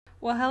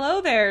Well, hello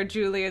there,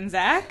 Julie and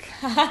Zach.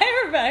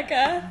 Hi,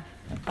 Rebecca.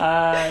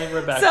 Hi,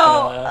 Rebecca.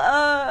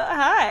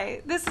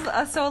 Hi. This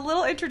is a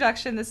little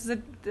introduction.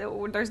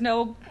 There's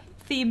no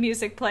theme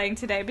music playing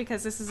today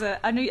because this is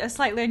a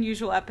slightly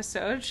unusual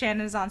episode.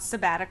 Shannon is on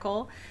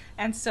sabbatical,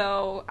 and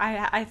so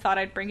I thought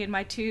I'd bring in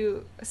my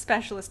two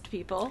specialist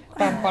people.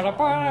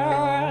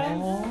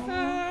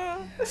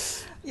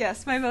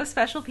 Yes, my most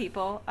special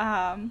people,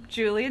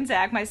 Julie and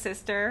Zach, my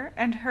sister,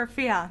 and her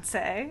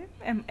fiance,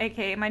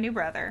 aka my new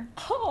brother.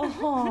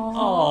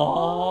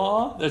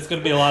 Aww. There's going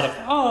to be a lot of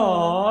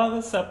aww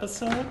this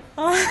episode.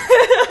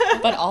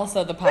 But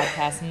also the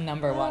podcast's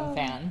number one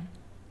fan,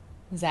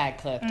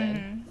 Zach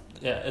Clifton.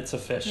 Yeah, it's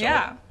official.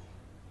 Yeah.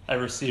 I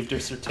received her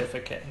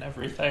certificate and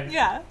everything.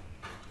 Yeah.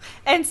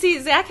 And see,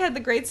 Zach had the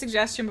great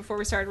suggestion before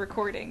we started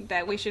recording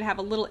that we should have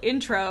a little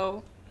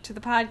intro to the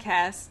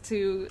podcast,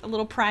 to a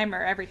little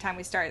primer every time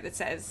we start that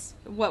says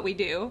what we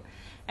do.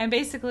 And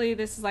basically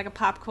this is like a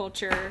pop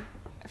culture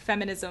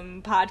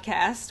feminism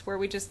podcast where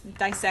we just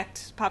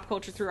dissect pop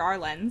culture through our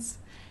lens.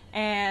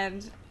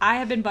 And I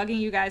have been bugging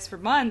you guys for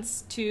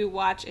months to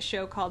watch a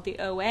show called The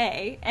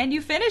OA, and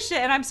you finished it,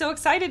 and I'm so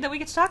excited that we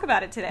get to talk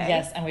about it today.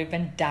 Yes, and we've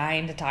been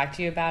dying to talk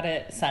to you about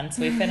it since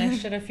we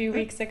finished it a few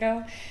weeks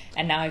ago,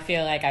 and now I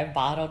feel like I've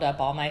bottled up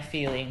all my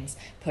feelings,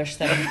 pushed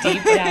them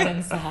deep down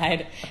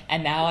inside,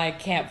 and now I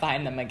can't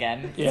find them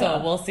again. Yeah.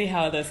 So we'll see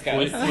how this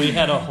goes. We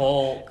had a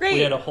whole Great. we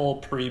had a whole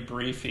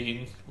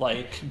pre-briefing,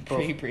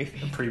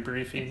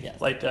 Pre-briefing.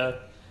 Yes. like a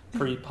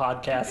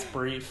pre-podcast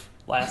brief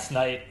last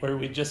night where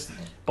we just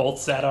both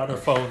sat on our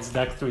phones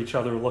next to each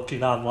other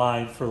looking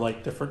online for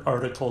like different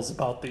articles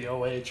about the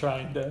OA,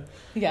 trying to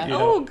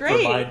Great.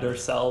 remind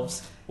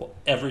ourselves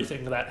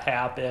everything that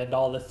happened,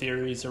 all the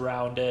theories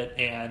around it,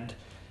 and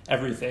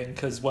everything.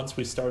 Because once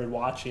we started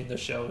watching the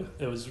show,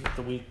 it was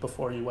the week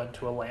before you went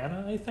to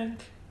Atlanta, I think.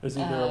 It was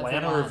either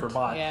Atlanta or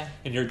Vermont. Yeah.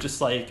 And you're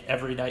just like,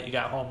 every night you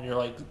got home, and you're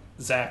like,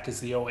 Zach,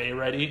 is the OA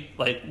ready?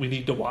 Like, we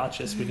need to watch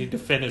this. We need to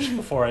finish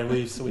before I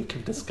leave so we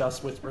can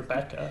discuss with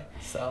Rebecca.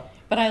 So,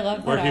 But I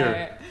love We're that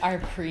here. our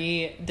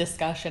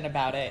pre-discussion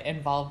about it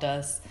involved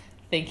us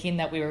thinking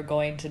that we were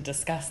going to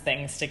discuss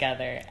things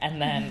together and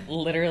then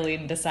literally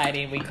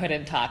deciding we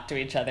couldn't talk to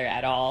each other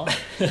at all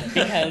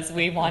because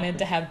we wanted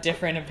to have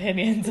different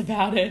opinions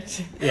about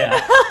it.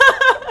 yeah.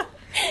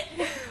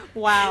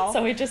 Wow.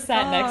 So we just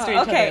sat next to each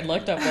other and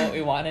looked up what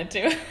we wanted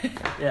to.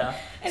 Yeah.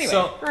 Anyway,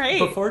 so, great.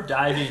 before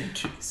diving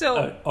to...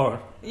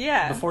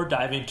 Before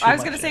diving too I was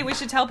much going to say we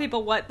should tell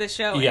people what the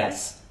show is.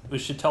 Yes. We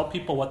should tell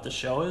people what the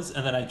show is,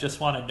 and then I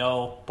just want to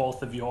know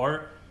both of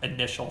your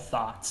initial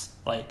thoughts.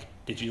 Like,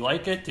 did you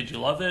like it? Did you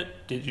love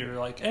it? Did you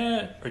like,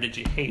 or did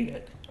you hate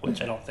it?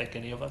 Which I don't think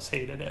any of us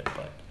hated it,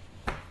 but...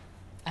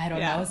 I don't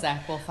know,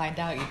 Zach. We'll find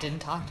out. You didn't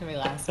talk to me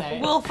last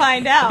night. We'll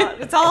find out.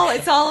 It's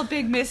all a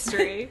big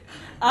mystery.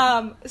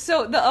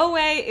 So The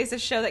OA is a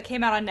show that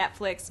came out on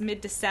Netflix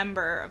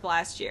mid-December of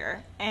last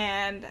year,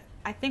 and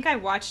I think I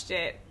watched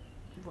it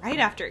right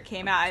after it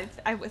came out.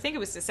 I think it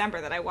was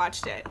December that I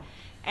watched it,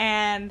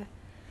 and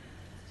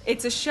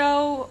it's a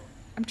show.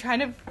 I'm trying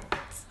to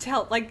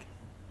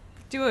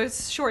do a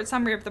short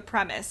summary of the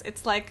premise.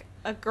 It's like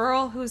a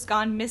girl who's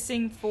gone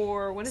missing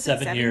for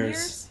 7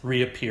 years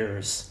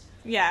reappears.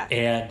 Yeah.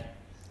 And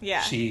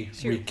yeah. she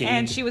regained...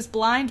 And she was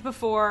blind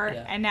before,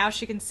 Yeah. and now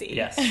she can see.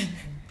 Yes.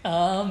 Amazing.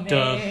 Dun,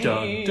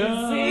 dun,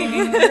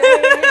 dun.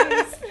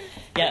 Grace.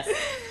 Yes.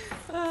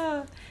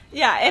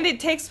 Yeah, and it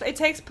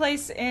takes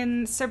place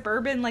in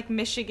suburban like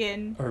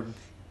Michigan,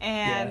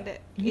 and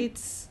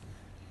it's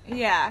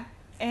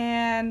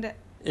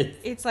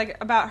it's like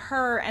about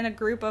her and a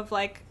group of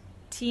like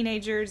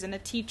teenagers and a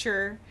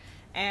teacher,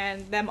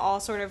 and them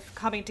all sort of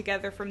coming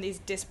together from these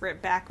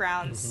disparate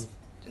backgrounds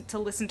to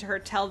listen to her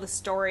tell the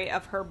story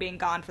of her being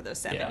gone for those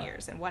 7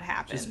 years and what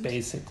happened. Just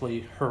basically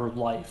her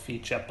life.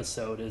 Each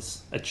episode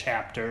is a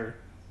chapter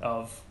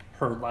of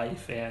her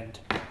life and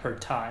her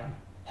time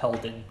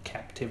held in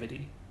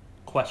captivity.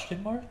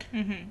 Question mark?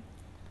 Yeah.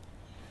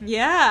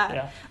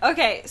 Yeah.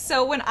 Okay,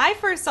 so when I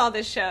first saw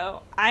this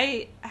show,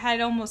 I had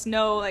almost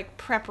no like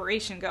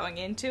preparation going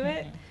into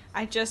it.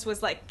 I just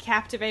was like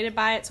captivated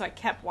by it, so I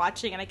kept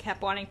watching and I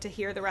kept wanting to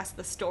hear the rest of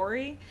the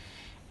story.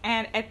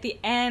 And at the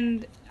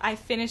end, I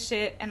finished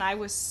it and I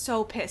was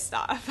so pissed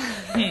off.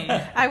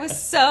 I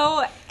was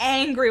so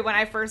angry when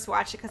I first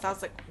watched it because I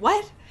was like,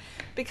 what?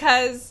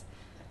 Because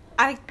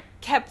I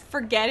kept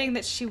forgetting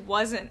that she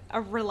wasn't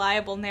a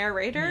reliable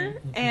narrator,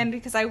 and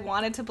because I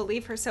wanted to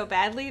believe her so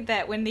badly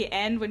that when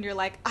you're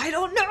like, I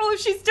don't know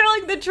if she's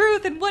telling the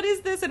truth, and what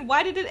is this, and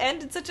why did it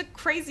end in such a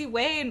crazy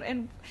way,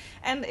 and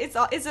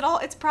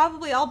it's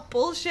probably all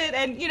bullshit,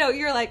 and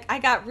you're like, I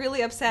got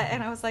really upset,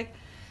 and I was like,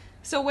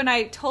 so when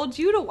I told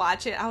you to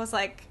watch it, I was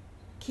like,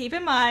 keep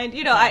in mind,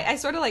 I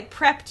sort of like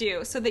prepped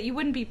you so that you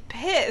wouldn't be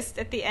pissed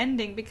at the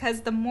ending,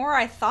 because the more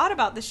I thought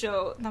about the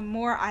show, the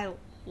more I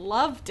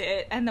loved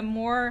it, and the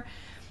more,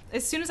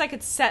 as soon as I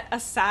could set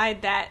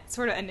aside that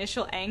sort of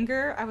initial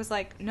anger, I was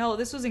like, no,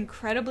 this was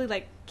incredibly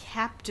like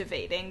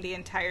captivating the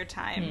entire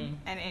time,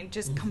 and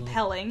just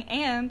compelling,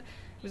 and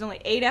It was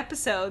only 8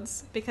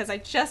 episodes because I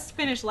just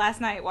finished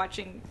last night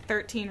watching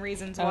 13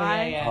 Reasons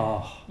Why. Yeah.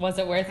 Oh. Was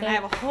it worth And it? I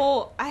have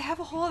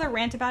a whole other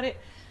rant about it.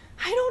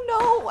 I don't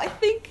know. I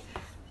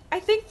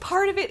think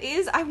part of it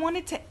is I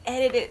wanted to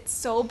edit it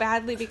so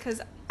badly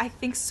because I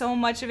think so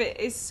much of it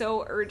is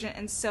so urgent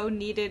and so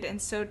needed and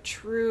so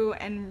true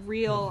and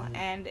real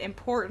and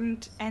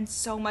important, and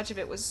so much of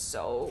it was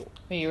so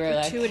You were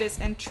gratuitous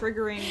and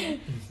triggering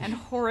and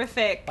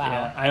horrific. Wow.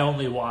 Yeah, I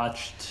only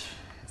watched.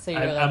 So you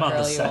were like, I'm on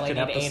girl, the you only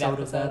second need 8 episode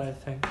of that, I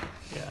episodes. think.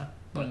 Yeah,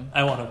 but Mm.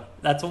 I want to.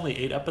 That's only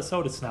 8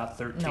 episodes. It's not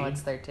 13. No,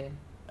 it's 13.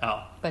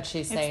 Oh, But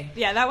she's saying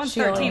Yeah, that one's she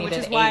only 13, which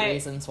needed is 8 why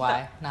reasons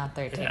why, not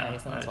 13 yeah.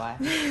 reasons I why.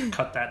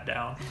 cut that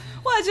down.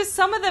 Well, it's just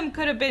some of them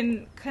could have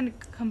been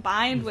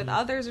combined with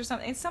others or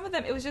something. And some of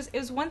them, it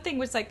was one thing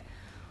was like,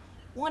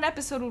 one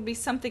episode would be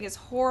something as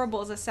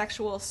horrible as a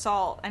sexual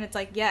assault, and it's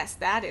like, yes,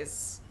 that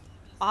is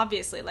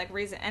obviously like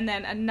reason. And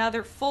then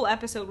another full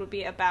episode would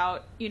be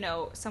about,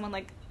 someone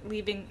like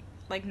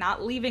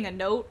not leaving a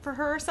note for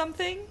her or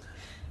something.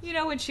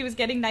 When she was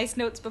getting nice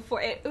notes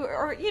before it,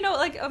 or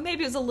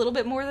maybe it was a little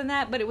bit more than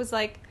that, but it was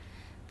like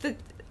it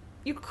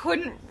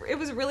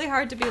was really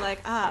hard to be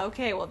like,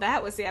 okay, well,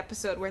 that was the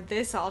episode where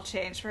this all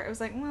changed for her. It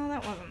was like, well,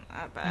 that wasn't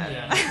that bad.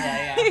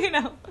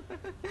 Yeah.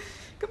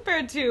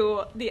 Compared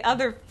to the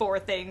other 4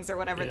 things or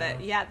whatever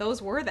Yeah.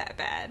 those were that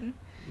bad.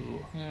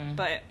 Ooh.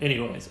 But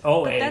Anyways,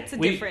 that's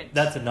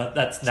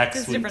that's next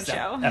It's a different week's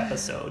show.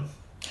 episode.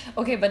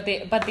 Okay, but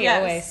the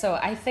Yes. OA. So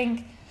I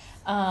think,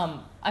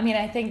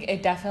 I think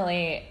it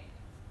definitely.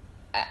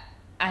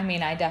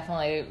 I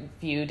definitely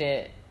viewed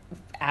it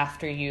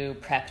after you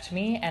prepped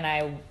me, and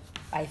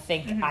I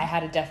think I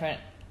had a different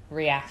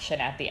reaction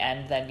at the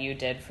end than you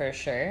did for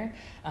sure.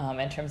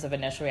 In terms of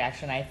initial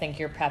reaction, I think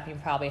your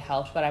prepping probably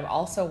helped, but I'm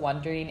also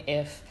wondering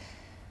if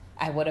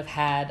I would have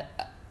had.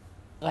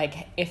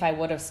 If I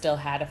would have still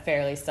had a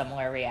fairly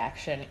similar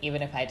reaction,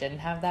 even if I didn't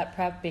have that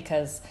prep,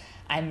 because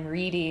I'm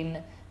reading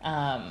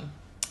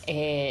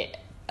a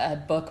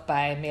book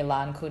by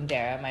Milan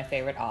Kundera, my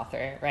favorite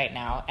author right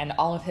now, and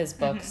all of his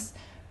books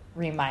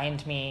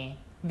remind me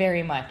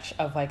very much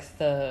of like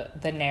the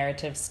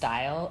narrative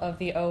style of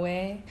the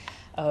OA,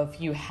 of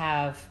you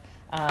have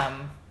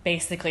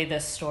basically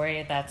this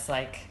story that's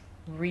like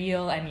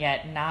real and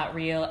yet not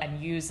real,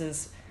 and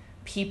uses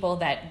people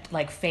that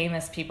like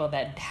famous people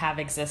that have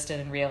existed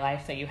in real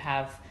life that you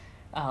have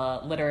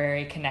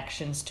literary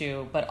connections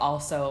to, but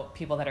also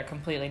people that are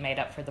completely made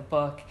up for the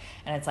book,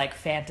 and it's like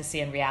fantasy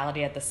and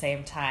reality at the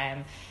same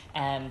time,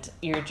 and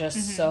you're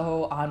just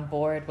so on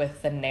board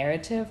with the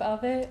narrative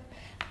of it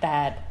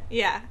that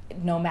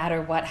no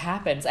matter what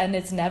happens, and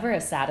it's never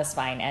a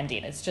satisfying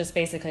ending, it's just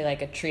basically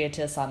like a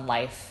treatise on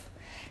life,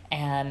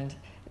 and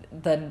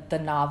the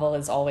novel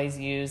is always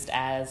used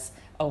as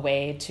a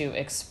way to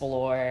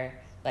explore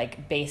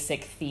like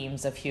basic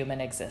themes of human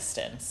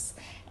existence,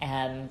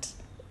 and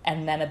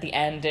then at the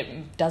end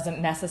it doesn't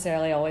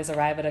necessarily always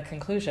arrive at a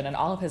conclusion, and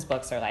all of his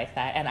books are like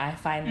that, and I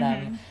find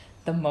them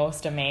the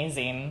most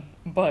amazing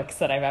books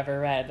that I've ever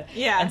read.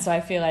 And so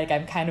I feel like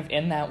I'm kind of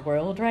in that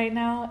world right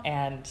now,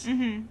 and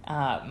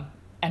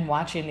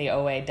watching the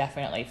OA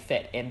definitely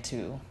fit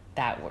into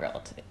that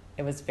world.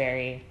 It was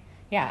very,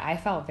 I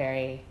felt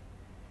very,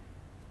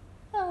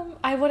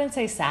 I wouldn't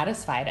say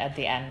satisfied at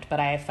the end, but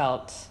I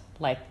felt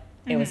like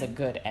it was a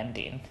good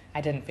ending.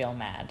 I didn't feel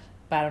mad,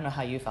 but I don't know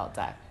how you felt,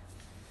 Zach.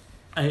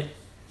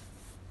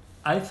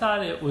 I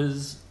thought it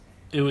was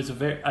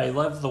I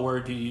love the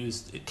word you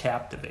used,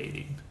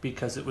 captivating,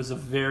 because it was a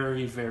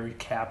very, very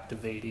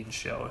captivating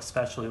show,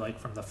 especially like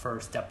from the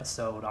first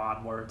episode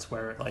onwards,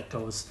 where it like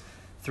goes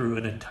through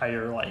an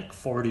entire like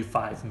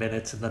 45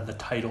 minutes, and then the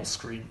title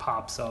screen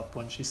pops up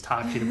when she's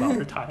talking about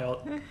her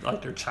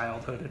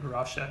childhood in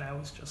Russia, and I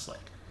was just like,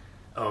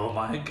 oh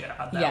my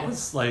god, that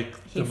was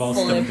like the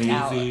most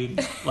amazing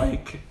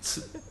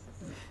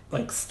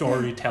like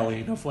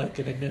storytelling of like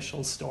an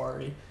initial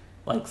story,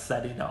 like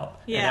setting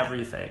up and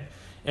everything.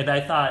 And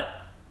I thought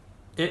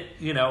it,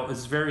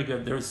 is very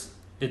good. There's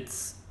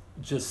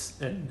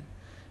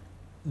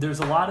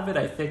a lot of it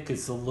I think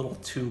is a little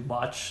too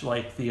much,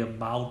 like the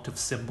amount of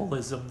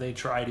symbolism they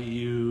try to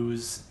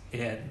use,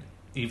 and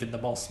even the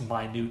most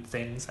minute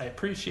things. I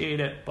appreciate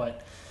it,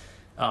 but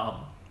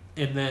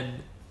and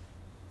then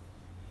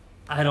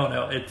I don't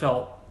know, it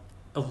felt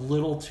a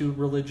little too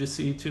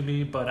religious-y to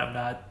me, but I'm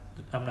not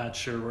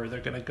sure where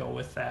they're going to go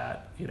with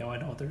that. I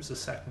know there's a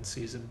second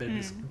season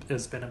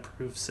has been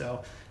approved,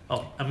 so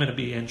I'm going to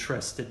be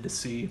interested to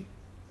see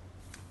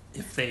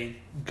if they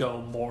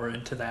go more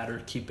into that or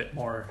keep it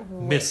more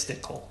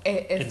mystical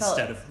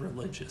instead of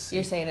religious.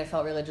 You're saying it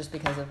felt religious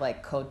because of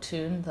like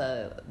Khotun,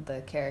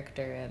 the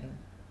character in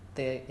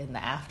the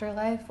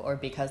afterlife, or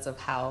because of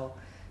how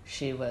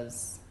she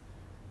was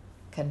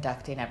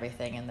conducting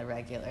everything in the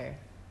regular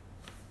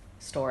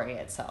story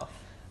itself?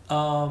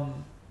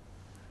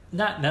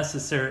 Not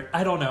necessary.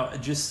 I don't know.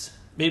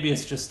 Maybe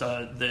it's just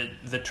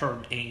the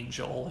term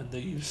angel and the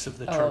use of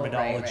the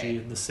terminology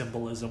and the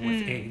symbolism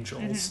with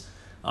angels.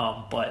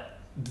 But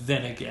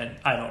then again,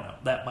 I don't know.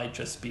 That might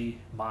just be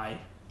my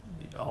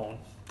own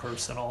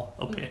personal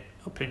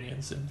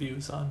opinions and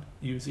views on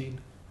using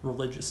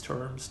religious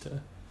terms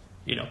to,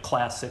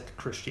 classic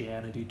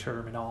Christianity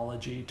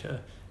terminology to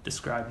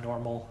describe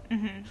normal.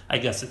 I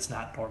guess it's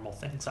not normal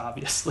things,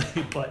 obviously,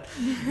 but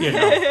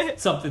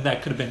something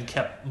that could have been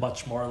kept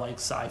much more like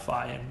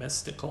sci-fi and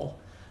mystical.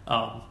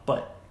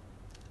 But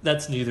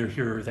that's neither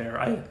here or there.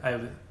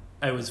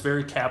 I was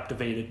very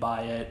captivated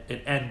by it.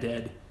 It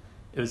ended.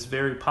 It was a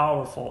very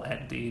powerful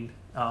ending.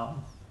 But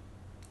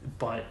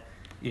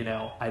I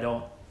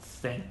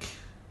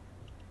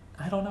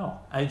don't know.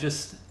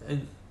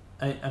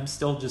 I'm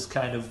still just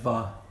kind of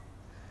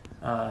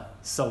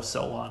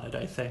so-so on it,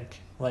 I think.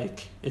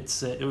 Like,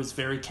 it was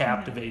very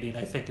captivating.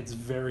 I think it's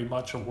very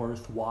much a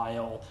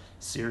worthwhile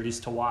series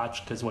to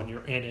watch, because when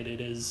you're in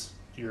it,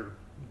 you're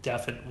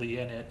definitely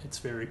in it. It's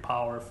very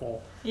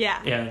powerful.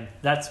 Yeah. And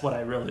that's what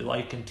I really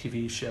like in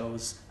TV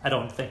shows. I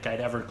don't think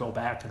I'd ever go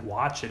back and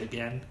watch it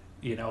again,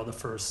 the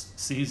first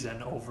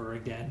season over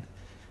again.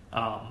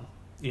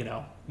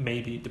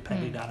 Maybe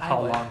depending on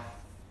how long,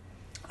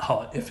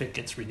 if it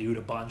gets renewed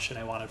a bunch and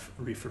I want to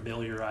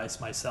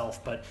refamiliarize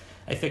myself. But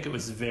I think it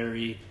was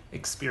very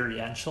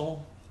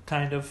experiential,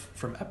 kind of,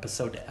 from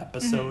episode to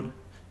episode,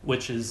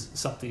 which is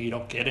something you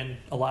don't get in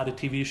a lot of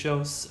TV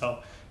shows. So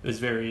it was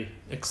a very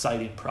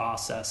exciting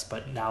process.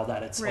 But now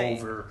that it's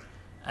over,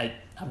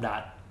 I'm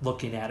not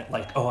looking at it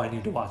like, I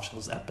need to watch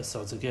those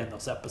episodes again.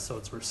 Those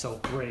episodes were so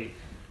great.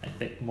 I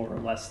think more or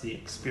less the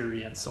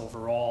experience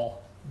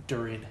overall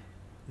during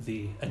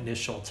the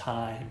initial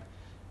time,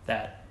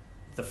 that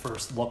the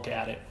first look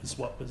at it was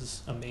what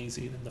was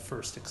amazing in the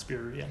first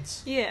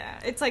experience. Yeah,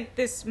 it's like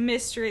this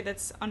mystery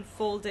that's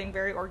unfolding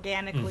very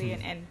organically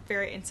and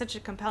very in such a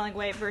compelling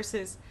way,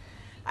 versus,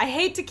 I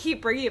hate to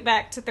keep bringing it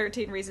back to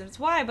 13 Reasons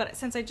Why, but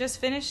since I just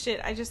finished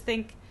it, I just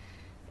think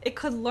it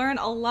could learn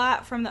a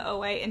lot from the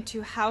OA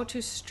into how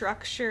to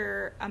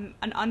structure an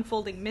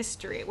unfolding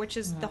mystery, which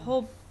is the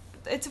whole...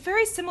 It's a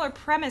very similar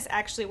premise,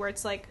 actually, where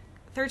it's like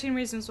 13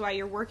 Reasons Why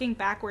you're working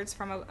backwards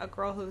from a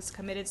girl who's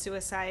committed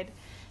suicide,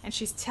 and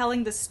she's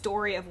telling the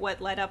story of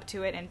what led up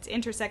to it, and it's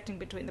intersecting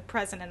between the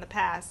present and the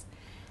past.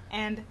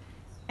 And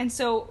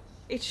so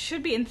it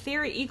should be, in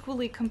theory,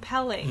 equally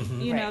compelling,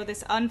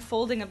 this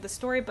unfolding of the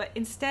story, but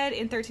instead,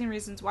 in 13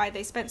 Reasons Why,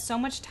 they spent so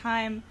much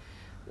time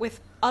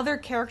with other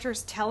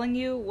characters telling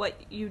you what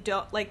you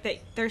don't, like, that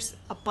there's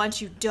a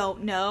bunch you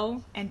don't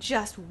know, and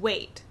just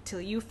wait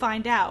till you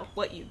find out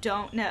what you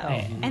don't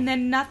know. And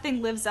then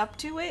nothing lives up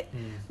to it.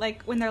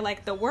 Like, when they're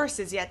like, the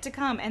worst is yet to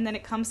come, and then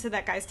it comes to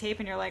that guy's tape,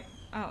 and you're like,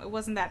 oh, it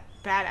wasn't that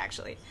bad,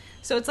 actually.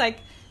 So it's like,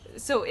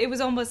 so it was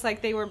almost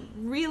like they were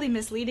really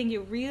misleading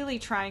you, really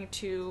trying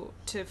to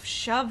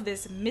shove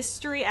this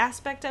mystery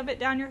aspect of it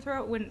down your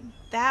throat, when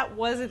that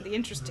wasn't the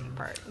interesting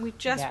part. We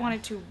just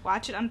wanted to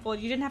watch it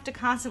unfold. You didn't have to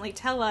constantly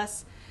tell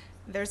us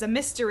there's a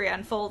mystery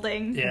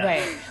unfolding. Yeah.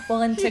 Right.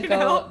 Well, and to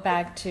go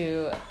back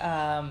to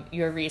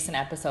your recent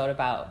episode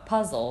about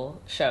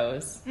puzzle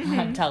shows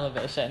on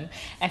television,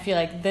 I feel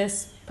like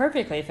this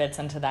perfectly fits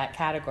into that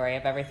category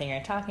of everything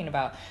you're talking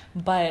about,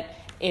 but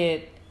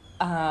it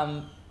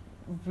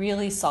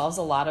really solves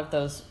a lot of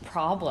those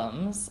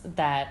problems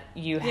that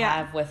you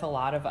have with a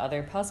lot of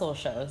other puzzle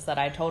shows that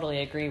I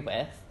totally agree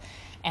with.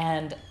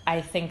 And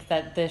I think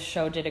that this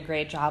show did a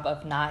great job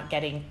of not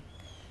getting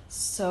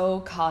so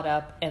caught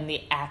up in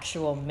the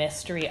actual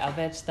mystery of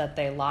it that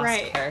they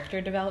lost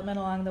character development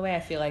along the way. I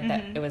feel like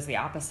that it was the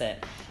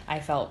opposite.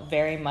 I felt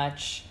very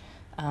much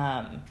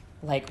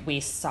like we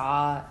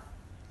saw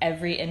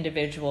every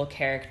individual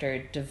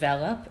character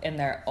develop in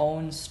their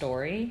own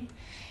story,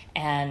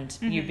 and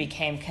you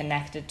became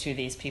connected to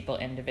these people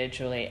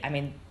individually. I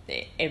mean,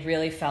 it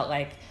really felt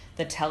like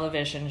the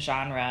television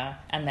genre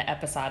and the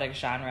episodic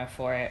genre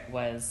for it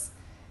was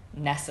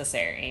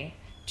necessary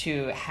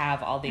to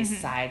have all these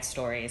side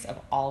stories of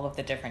all of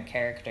the different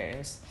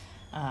characters,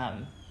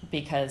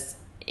 because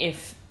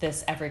if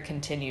this ever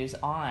continues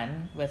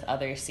on with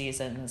other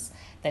seasons,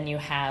 then you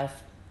have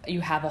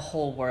a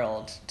whole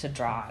world to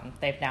draw on.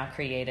 They've now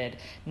created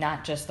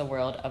not just the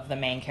world of the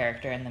main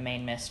character and the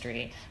main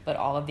mystery, but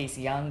all of these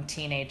young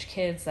teenage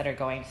kids that are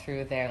going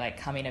through their like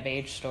coming of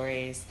age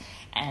stories,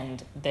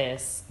 and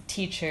this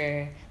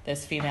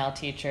female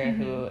teacher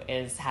who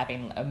is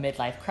having a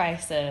midlife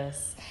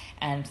crisis,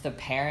 and the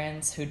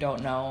parents who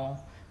don't know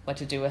what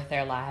to do with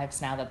their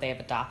lives now that they've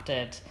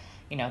adopted,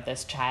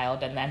 this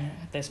child, and then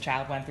this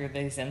child went through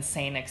these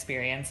insane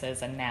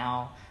experiences, and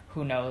now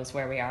who knows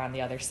where we are on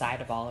the other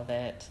side of all of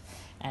it,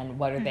 and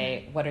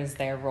what is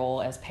their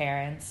role as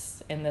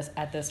parents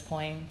at this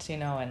point,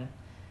 and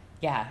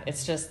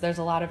it's just, there's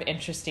a lot of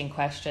interesting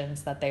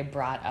questions that they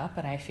brought up,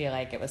 and I feel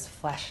like it was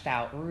fleshed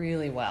out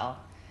really well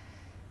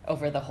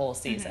over the whole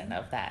season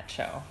of that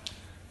show.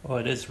 Well,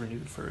 it is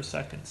renewed for a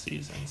second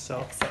season,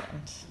 so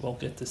excellent. We'll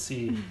get to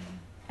see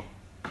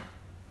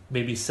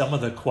maybe some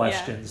of the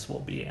questions will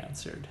be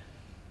answered.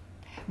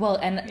 Well,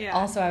 and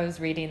also I was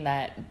reading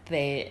that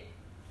they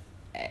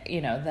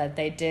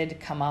did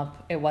come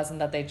up, it wasn't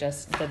that they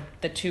just,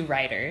 the two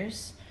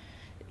writers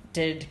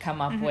did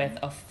come up with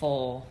a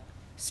full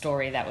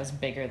story that was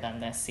bigger than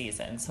this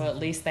season. So at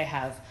least they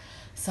have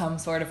some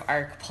sort of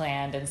arc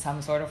planned and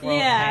some sort of world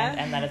Yeah. planned,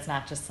 and that it's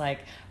not just like,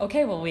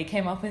 okay, well, we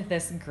came up with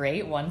this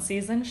great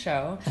one-season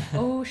show.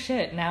 Oh,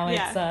 shit, now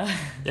it's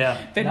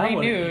been Now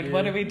renewed.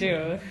 What do we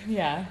do?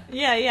 Yeah.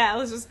 Yeah,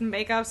 let's just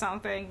make up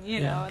something,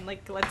 you Yeah. know, and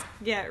like let's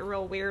get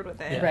real weird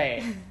with it. Yeah.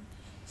 Right.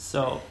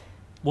 So,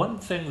 one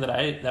thing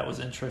that was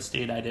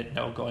interesting, I didn't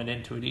know going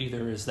into it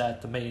either, is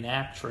that the main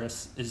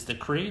actress is the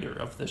creator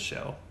of the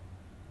show,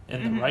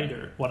 and the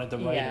writer, one of the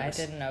writers. Yeah, I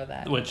didn't know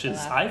that. Which is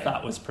I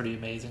thought was pretty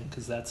amazing,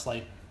 because that's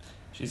like,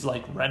 she's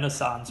like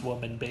Renaissance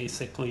woman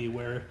basically,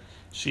 where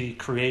she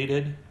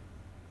created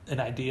an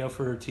idea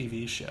for her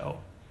TV show,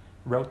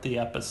 wrote the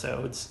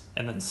episodes,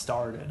 and then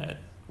starred in it,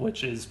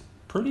 which is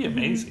pretty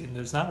amazing.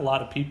 There's not a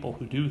lot of people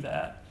who do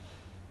that.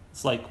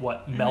 It's like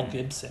Mel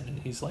Gibson, and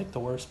he's like the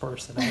worst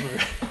person ever.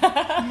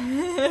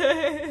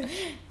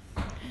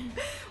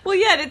 Well,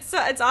 yeah, it's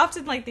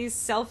often like these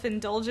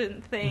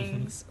self-indulgent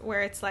things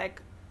where it's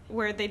like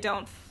where they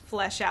don't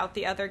flesh out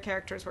the other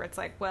characters, where it's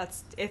like, well,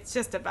 it's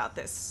just about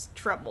this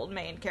troubled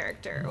main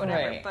character or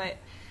whatever. Right. But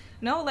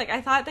no, like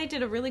I thought they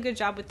did a really good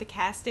job with the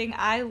casting.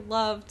 I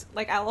loved,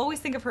 like, I'll always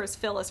think of her as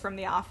Phyllis from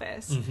The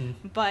Office,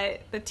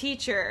 but the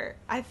teacher,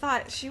 I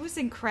thought she was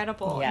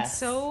incredible. Yes. And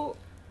so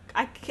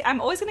I'm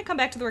always going to come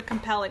back to the word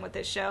compelling with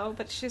this show,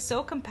 but she's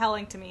so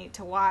compelling to me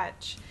to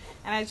watch,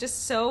 and I was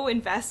just so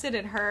invested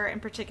in her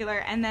in particular.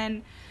 And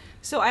then,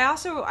 so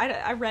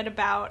I read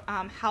about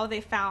how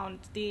they found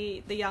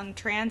the young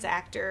trans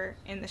actor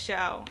in the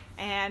show,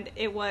 and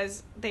it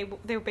was they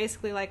were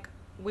basically like,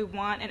 we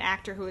want an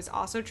actor who is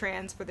also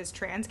trans for this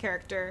trans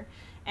character.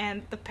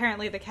 And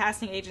apparently the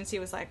casting agency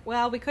was like,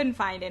 well, we couldn't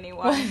find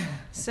anyone,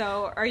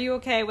 so are you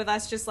okay with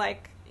us just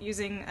like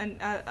using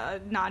a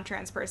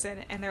non-trans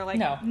person? And they're like,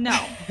 no,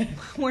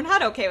 we're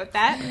not okay with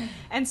that.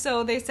 And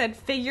so they said,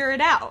 figure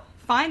it out,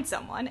 find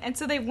someone. And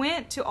so they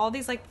went to all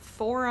these like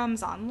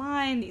forums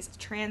online, these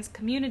trans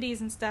communities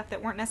and stuff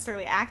that weren't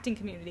necessarily acting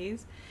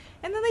communities,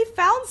 and then they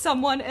found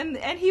someone, and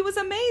he was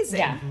amazing.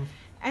 Yeah.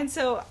 And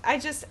so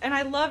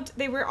I loved,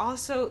 they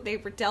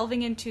were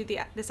delving into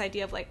this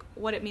idea of like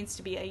what it means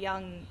to be a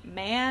young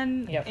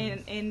man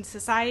in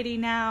society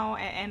now,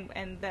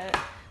 and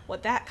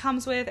what that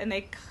comes with, and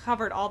they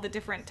covered all the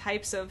different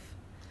types of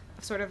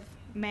sort of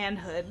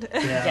manhood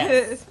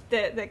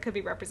that could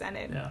be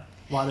represented. Yeah,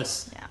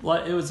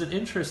 it was an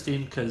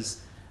interesting,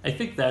 because I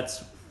think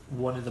that's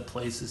one of the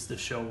places the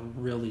show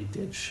really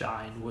did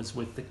shine, was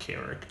with the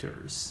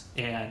characters,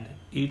 and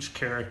each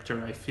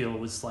character I feel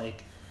was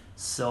like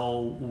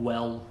so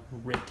well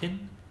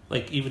written.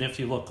 Like, even if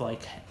you look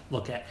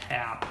at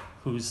Hap,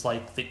 who's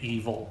like the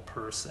evil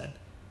person,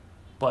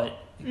 but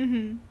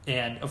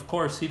and of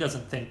course he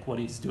doesn't think what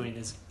he's doing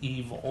is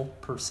evil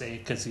per se,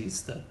 because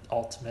he's the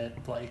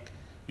ultimate like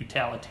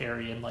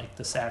utilitarian, like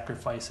the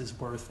sacrifice is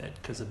worth it,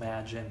 because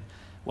imagine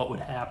what would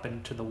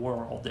happen to the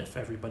world if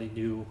everybody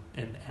knew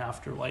an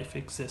afterlife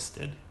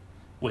existed,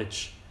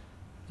 which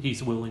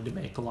he's willing to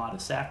make a lot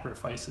of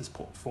sacrifices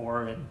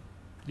for and,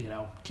 you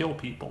know, kill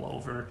people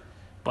over.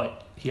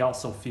 But he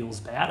also feels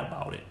bad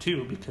about it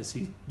too, because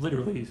he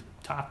literally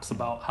talks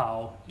about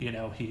how, you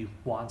know, he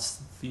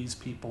wants these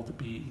people to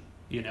be,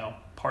 you know,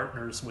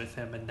 partners with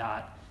him, and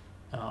not,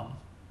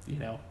 you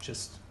know,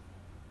 just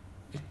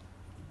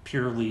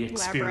purely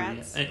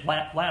experienced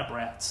lab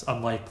rats,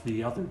 unlike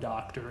the other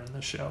doctor in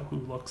the show who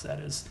looks at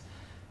his,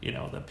 you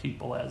know, the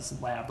people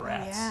as lab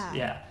rats.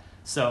 Yeah.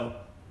 So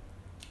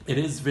it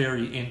is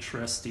very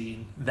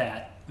interesting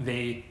that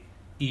they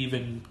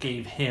even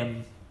gave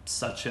him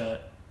such a,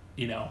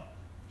 you know,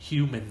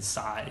 human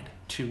side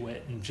to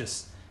it, and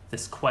just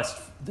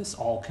this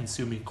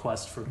all-consuming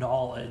quest for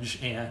knowledge,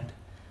 and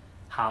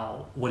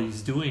how what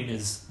he's doing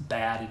is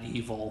bad and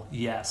evil,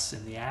 yes,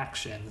 in the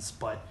actions,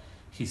 but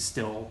he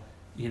still,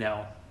 you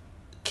know,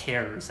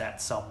 cares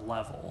at some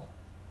level,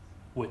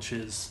 which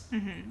is,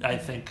 I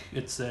think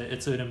it's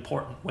an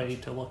important way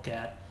to look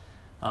at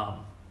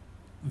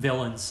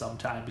villains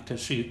sometime,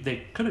 because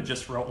they could have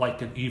just wrote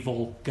like an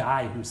evil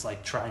guy who's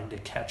like trying to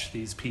catch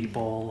these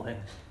people and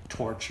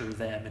torture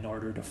them in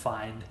order to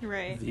find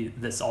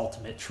this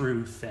ultimate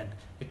truth, and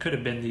it could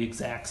have been the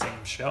exact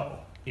same show,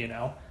 you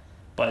know.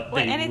 But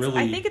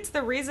I think it's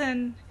the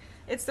reason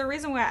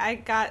why I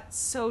got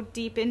so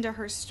deep into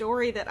her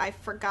story that I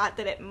forgot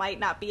that it might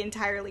not be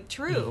entirely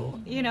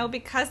true. You know,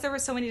 because there were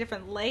so many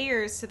different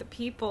layers to the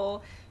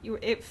people,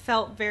 it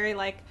felt very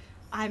like,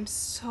 I'm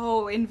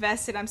so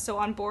invested, I'm so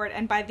on board.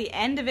 And by the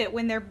end of it,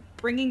 when they're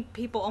bringing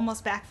people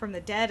almost back from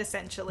the dead,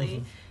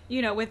 essentially,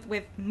 you know,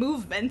 with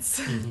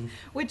movements,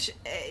 which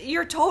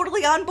you're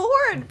totally on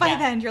board by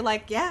then. You're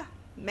like, yeah,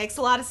 makes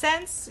a lot of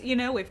sense. You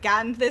know, we've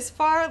gotten this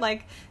far,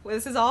 like, well,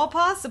 this is all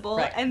possible.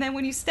 Right. And then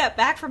when you step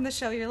back from the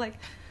show, you're like,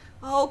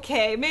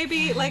 okay,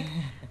 maybe, like,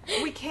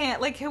 we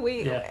can't, like,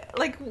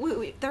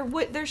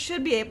 there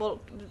should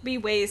be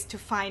ways to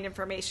find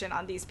information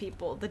on these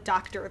people. The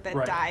doctor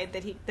that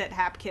died, that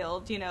Hap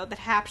killed, you know, that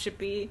Hap should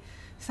be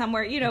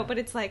somewhere, you know, but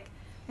it's like,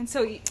 and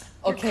so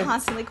Okay. You're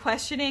constantly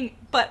questioning,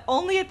 but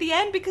only at the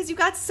end because you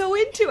got so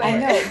into it. I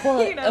know.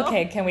 Well, You know?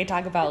 okay, can we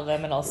talk about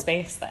liminal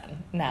space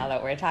then, now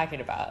that we're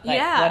talking about? Like,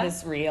 Yeah. what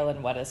is real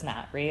and what is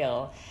not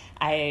real?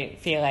 I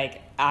feel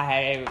like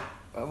I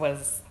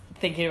was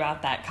thinking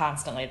about that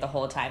constantly the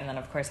whole time, and then,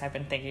 of course, I've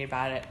been thinking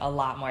about it a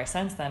lot more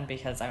since then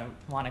because I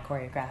want to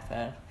choreograph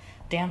a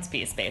dance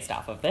piece based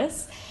off of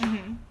this.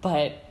 Mm-hmm.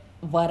 But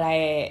what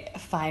I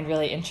find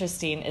really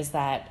interesting is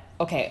that,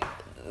 okay,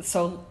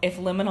 so if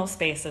liminal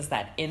space is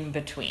that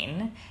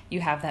in-between, you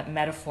have that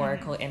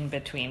metaphorical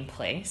in-between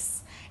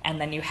place,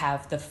 and then you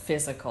have the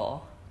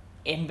physical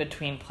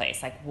in-between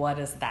place. Like, what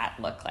does that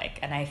look like?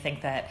 And I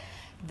think that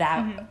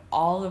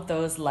all of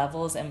those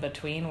levels in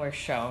between were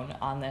shown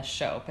on this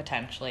show,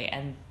 potentially,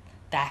 and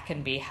that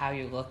can be how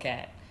you look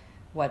at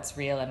what's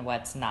real and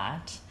what's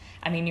not.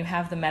 I mean, you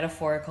have the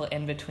metaphorical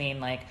in-between,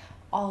 like,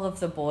 all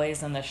of the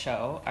boys in the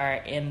show are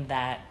in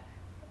that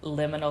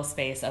liminal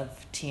space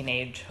of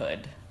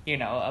teenagehood, you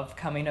know, of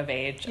coming of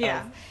age,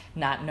 Yeah. of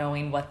not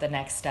knowing what the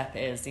next step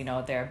is. You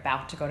know, they're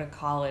about to go to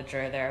college,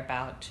 or they're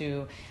about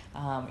to,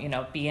 you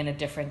know, be in a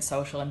different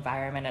social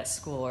environment at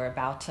school, or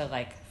about to,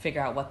 like,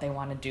 figure out what they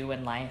want to do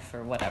in life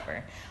or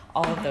whatever.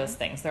 All of those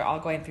things. They're all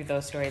going through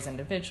those stories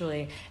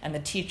individually, and the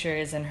teacher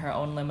is in her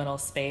own liminal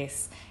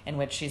space in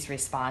which she's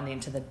responding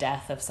to the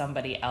death of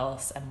somebody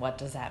else, and what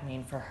does that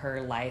mean for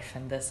her life,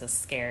 and this is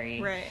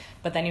scary. Right.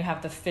 But then you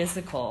have the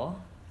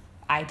physical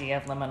idea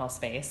of liminal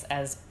space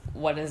as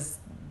what is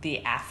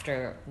the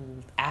after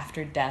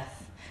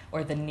death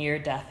or the near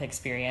death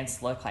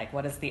experience look like?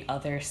 What does the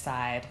other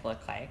side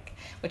look like?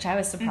 Which I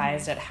was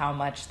surprised at how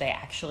much they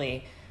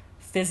actually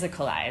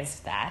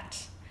physicalized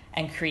that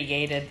and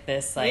created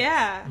this, like,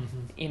 Yeah.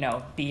 you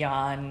know,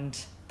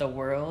 beyond the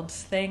world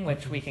thing,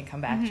 which we can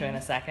come back to in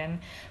a second.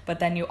 But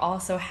then you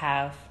also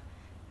have,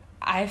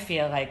 I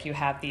feel like you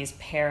have these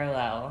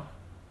parallel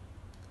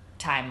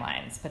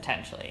timelines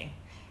potentially,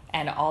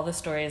 and all the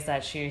stories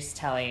that she's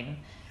telling,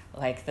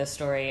 like the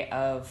story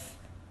of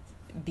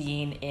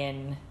being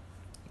in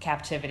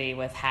captivity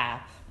with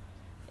Hap,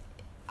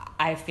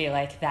 I feel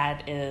like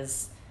that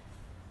is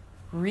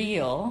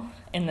real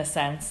in the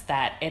sense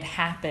that it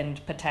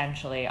happened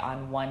potentially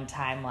on one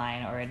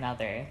timeline or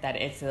another, that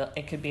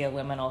it could be a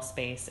liminal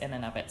space in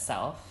and of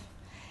itself,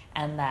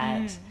 and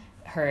that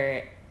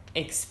her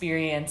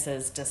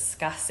experiences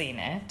discussing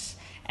it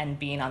and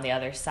being on the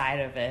other side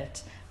of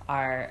it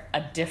are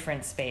a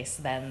different space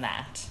than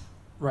that.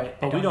 Right,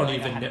 I but we don't really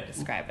know even how to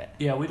describe it.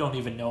 Yeah, we don't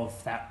even know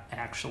if that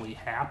actually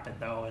happened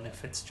though, and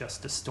if it's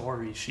just a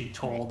story she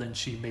told and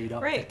she made up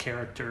the Right.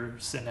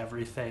 characters and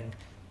everything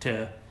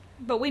to.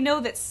 But we know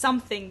that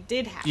something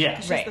did happen. Yeah.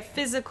 She Right. has the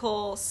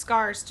physical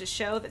scars to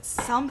show that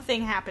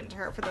something happened to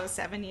her for those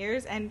 7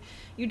 years, and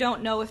you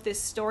don't know if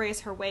this story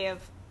is her way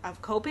of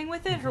coping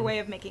with it, her way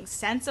of making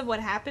sense of what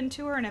happened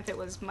to her, and if it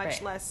was much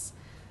Right. less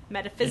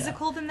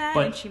metaphysical than that,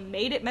 But and she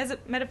made it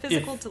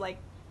metaphysical to, like,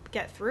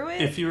 get through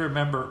it. If you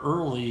remember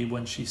early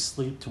when she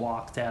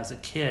sleepwalked as a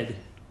kid,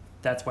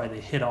 that's why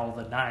they hid all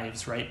the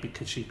knives, right?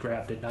 Because she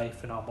grabbed a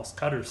knife and almost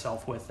cut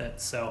herself with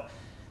it. So,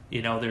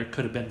 you know, there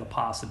could have been the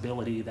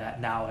possibility that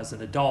now as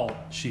an adult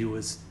she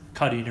was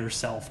cutting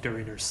herself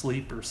during her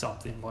sleep or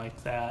something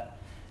like that.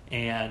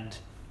 And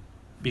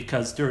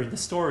because during the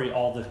story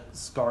all the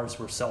scars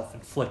were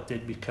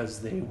self-inflicted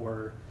because they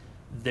were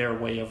their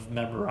way of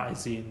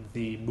memorizing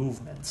the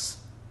movements.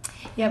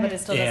 Yeah, but it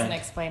still doesn't And-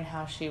 explain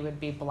how she would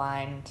be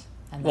blind.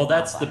 And Well, then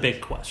not that's the blind.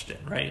 big question,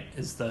 right?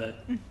 Is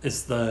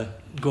the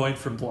going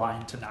from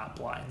blind to not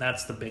blind?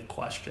 That's the big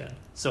question.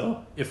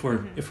 So if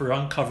we're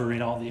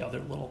uncovering all the other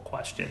little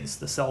questions,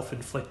 the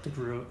self-inflicted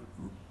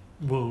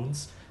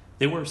wounds,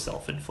 they were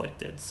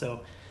self-inflicted.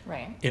 So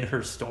Right. in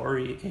her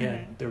story,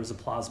 and there was a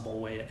plausible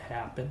way it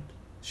happened.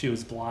 She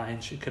was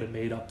blind. She could have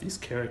made up these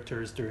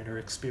characters during her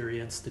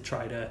experience to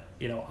try to,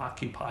 you know,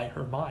 occupy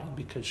her mind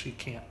because she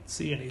can't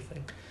see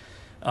anything.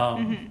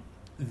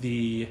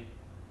 The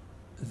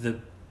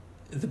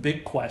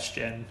big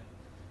question,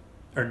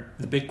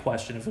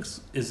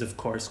 is of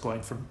course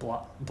going from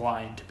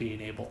blind to being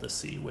able to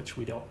see, which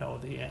we don't know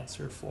the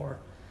answer for.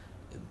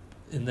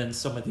 And then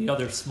some of the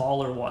other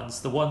smaller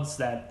ones, the ones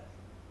that,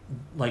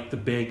 like the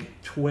big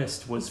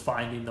twist was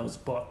finding those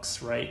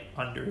books right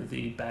under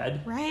the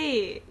bed,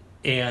 Right.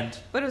 and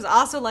But it was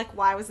also like,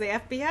 why was the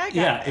FBI got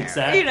yeah, there?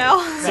 exactly. You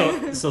know?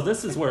 So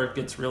this is where it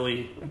gets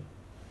really.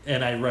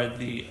 And I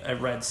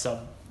read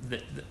some.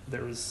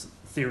 There was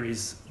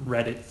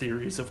Reddit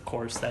theories, of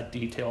course, that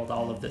detailed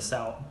all of this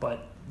out.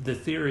 But the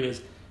theory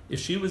is, if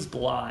she was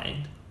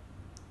blinded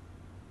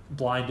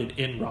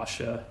in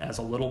Russia as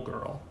a little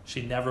girl,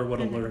 she never would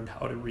have learned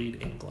how to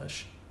read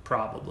English,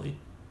 probably,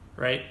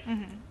 right?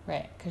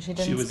 Right, because she She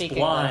didn't was speak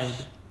blind.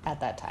 English at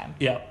that time.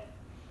 Yeah,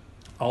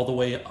 all the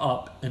way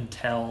up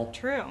until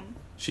True.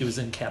 she was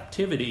in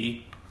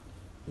captivity.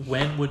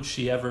 When would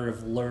she ever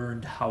have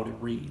learned how to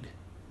read?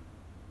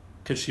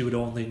 Because she would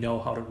only know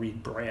how to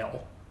read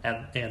Braille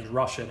and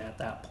Russian at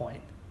that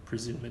point,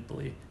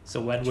 presumably.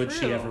 So when would she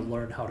True. ever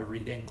learn how to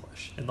read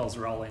English? And those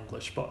are all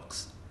English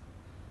books.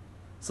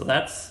 So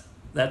that's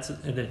that's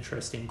an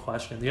interesting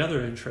question. The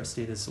other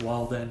interesting is,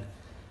 well, then,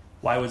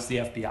 why was the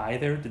FBI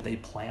there? Did they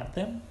plant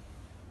them?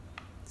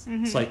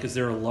 It's like, is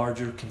there a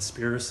larger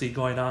conspiracy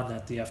going on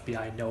that the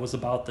FBI knows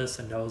about this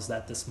and knows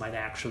that this might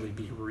actually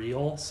be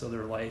real? So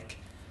they're like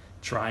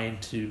trying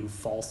to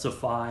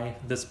falsify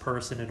this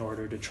person in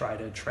order to try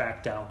to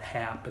track down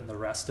Hap and the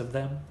rest of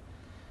them,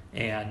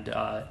 and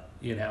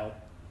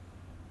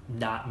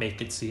not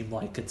make it seem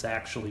like it's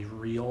actually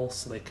real,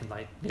 so they can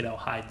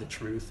hide the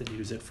truth and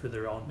use it for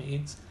their own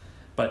means.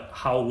 But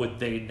how would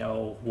they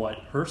know what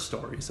her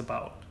story's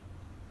about?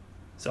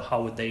 So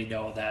how would they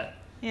know that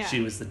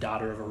she was the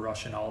daughter of a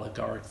Russian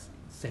oligarch,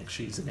 think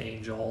she's an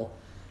angel,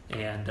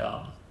 and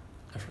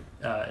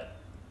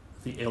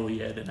the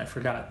Iliad, and I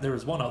forgot, there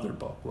was one other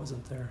book,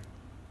 wasn't there?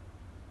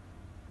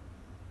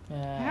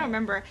 I don't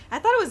remember. I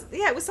thought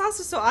it was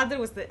also so odd that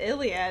it was the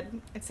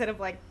Iliad instead of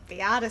like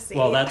the Odyssey.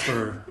 Well, that's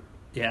where,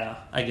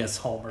 I guess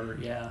Homer,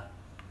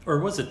 or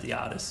was it the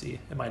Odyssey?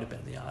 It might have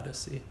been the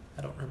Odyssey.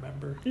 I don't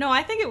remember. No,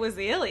 I think it was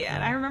the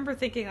Iliad. I remember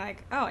thinking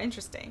like, oh,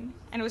 interesting.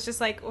 And it was just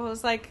like, well, it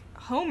was like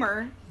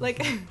Homer.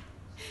 Like,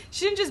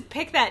 she didn't just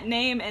pick that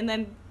name and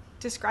then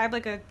describe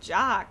like a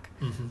jock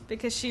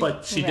because she.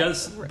 But she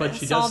does. But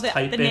she saw does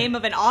type the in, name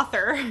of an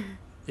author.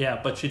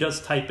 Yeah, but she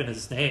does type in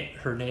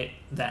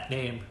that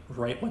name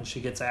right when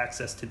she gets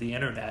access to the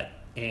internet,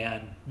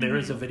 and there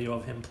is a video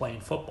of him playing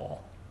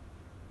football.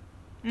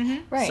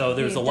 Right. So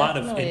there's a lot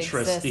of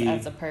interesting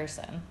as a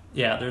person.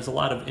 Yeah, there's a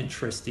lot of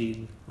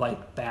interesting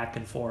back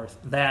and forth.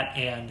 That,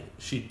 and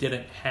she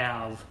didn't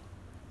have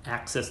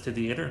access to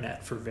the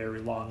internet for very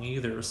long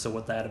either. So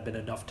would that have been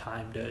enough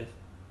time to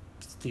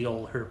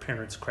steal her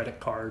parents' credit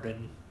card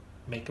and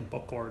make a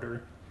book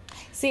order?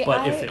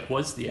 But if it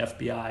was the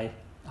FBI,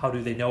 how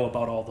do they know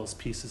about all those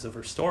pieces of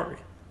her story?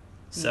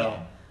 So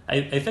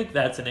I think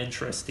that's an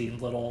interesting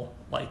little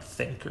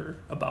thinker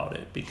about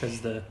it,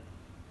 because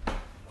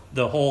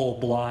the whole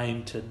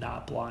blind to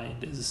not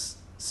blind is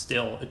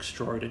still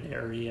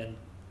extraordinary, and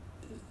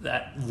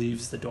that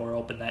leaves the door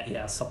open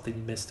that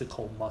something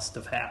mystical must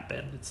have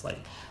happened. It's like,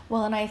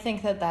 well, and I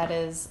think that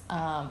is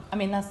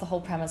that's the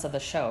whole premise of the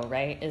show,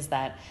 right? Is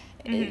that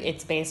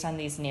it's based on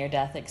these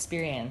near-death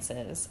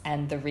experiences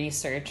and the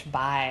research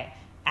by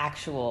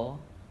actual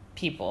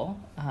people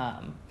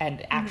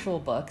and actual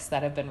books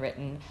that have been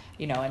written,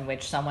 in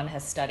which someone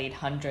has studied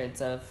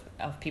hundreds of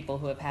people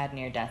who have had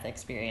near-death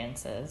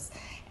experiences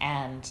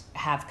and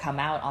have come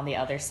out on the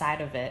other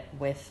side of it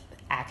with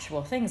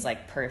actual things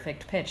like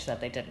perfect pitch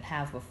that they didn't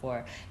have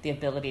before, the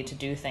ability to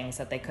do things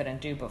that they couldn't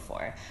do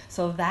before.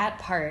 So that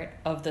part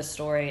of the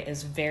story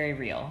is very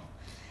real.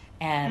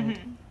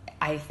 And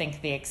I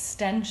think the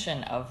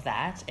extension of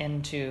that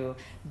into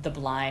the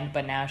blind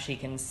but now she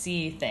can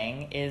see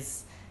thing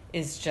is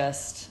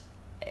just,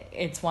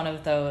 it's one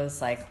of those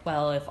if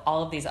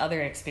all of these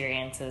other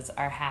experiences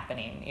are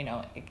happening,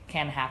 it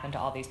can happen to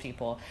all these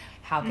people,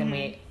 how can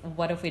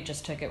what if we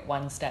just took it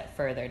one step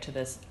further to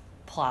this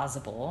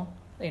plausible,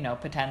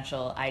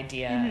 potential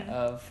idea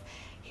of,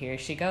 here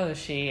she goes,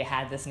 she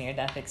had this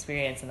near-death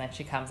experience and then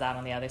she comes out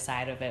on the other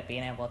side of it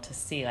being able to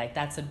see,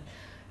 that's a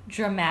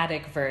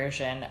dramatic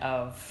version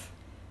of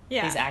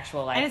these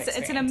actual life experiences.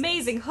 And it's an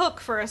amazing hook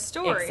for a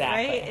story,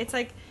 right? It's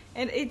like,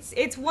 and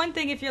it's one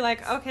thing if you're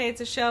like, okay, it's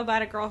a show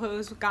about a girl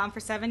who's gone for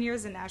 7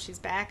 years and now she's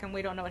back and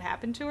we don't know what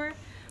happened to her.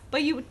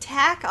 But you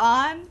tack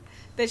on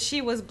that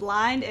she was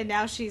blind and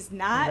now she's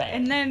not,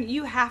 and then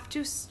you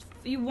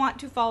want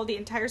to follow the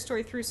entire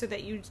story through so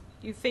that you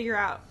figure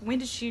out, when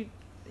did she,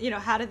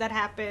 how did that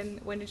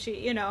happen? When did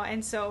she,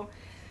 and so,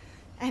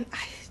 and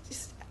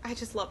I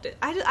just loved it.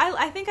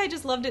 I think I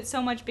just loved it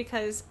so much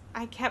because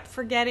I kept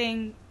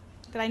forgetting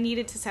that I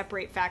needed to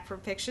separate fact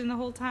from fiction the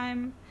whole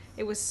time.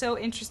 It was so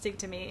interesting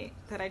to me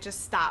that I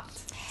just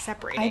stopped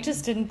separating. I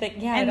just didn't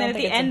think, and then at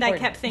the end I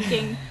kept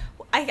thinking,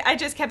 I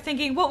just kept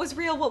thinking, what was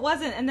real, what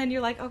wasn't? And then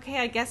you're like, okay,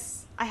 I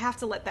guess I have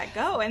to let that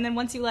go. And then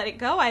once you let it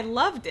go, I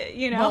loved it,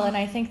 Well, and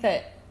I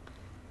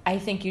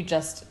think you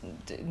just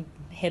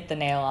hit the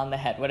nail on the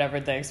head, whatever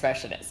the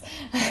expression is.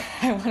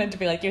 I wanted to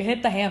be like, you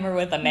hit the hammer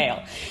with a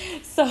nail.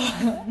 So,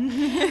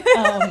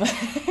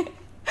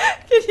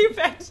 Can you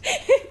bet?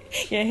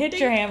 You hit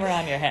your hammer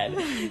on your head.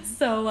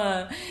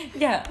 So,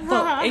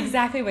 but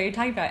exactly what you're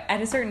talking about.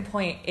 At a certain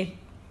point,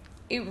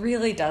 it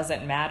really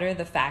doesn't matter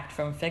the fact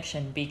from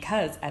fiction,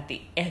 because at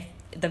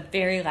the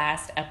very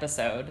last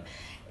episode,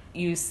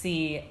 you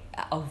see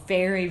a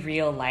very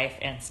real life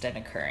incident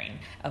occurring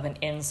of an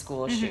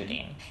in-school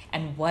shooting.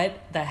 And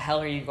what the hell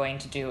are you going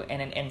to do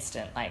in an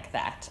instant like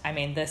that? I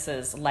mean, this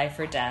is life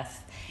or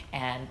death,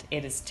 and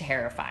it is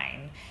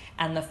terrifying.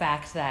 And the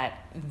fact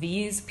that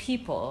these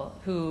people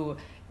who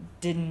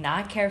did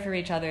not care for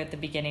each other at the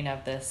beginning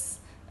of this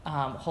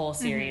whole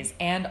series,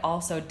 and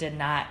also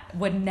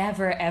would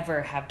never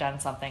ever have done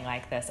something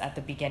like this at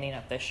the beginning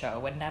of the show,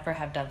 would never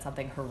have done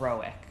something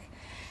heroic.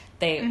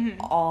 They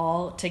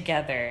all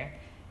together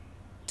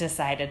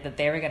decided that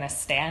they were going to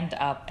stand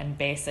up and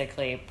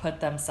basically put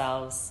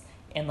themselves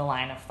in the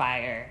line of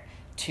fire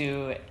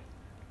to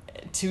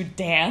to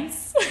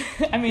dance.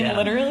 I mean, Yeah.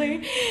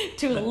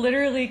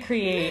 literally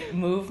create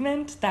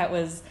movement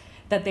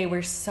that they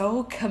were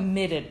so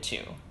committed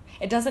to.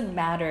 It doesn't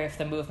matter if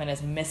the movement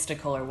is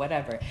mystical or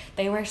whatever.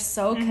 They were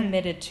so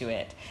committed to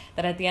it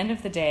that at the end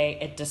of the day,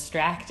 it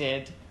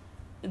distracted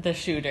the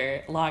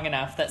shooter long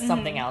enough that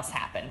something else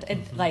happened.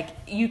 It, like,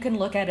 you can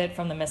look at it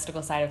from the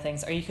mystical side of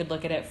things, or you could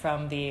look at it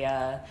from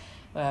the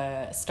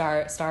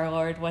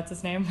Star-Lord, what's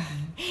his name?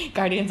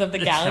 Guardians of the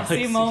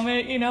Galaxy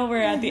moment, you know,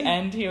 where at the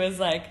end he was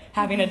like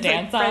having a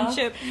dance off.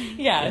 Friendship.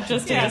 Yeah,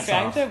 just to Dance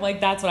distract off. him. Like,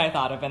 that's what I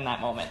thought of in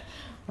that moment.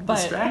 But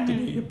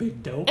Distracted you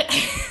big dope.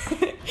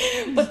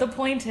 but the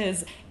point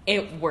is,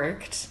 it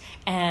worked,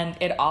 and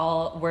it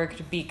all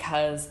worked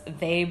because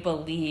they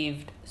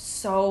believed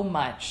so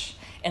much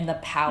in the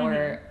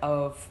power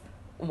of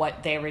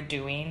what they were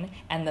doing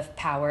and the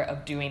power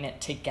of doing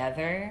it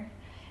together,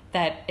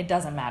 that it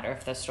doesn't matter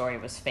if the story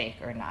was fake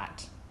or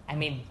not. I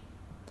mean,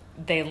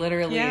 they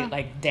literally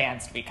like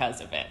danced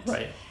because of it.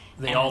 Right.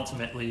 They And-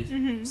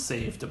 ultimately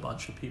saved a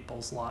bunch of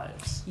people's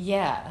lives.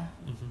 Yeah.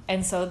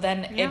 And so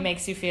then Yeah. it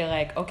makes you feel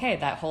like, okay,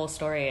 that whole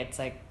story, it's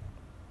like,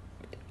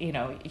 you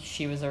know,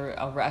 she was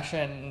a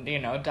Russian, you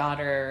know,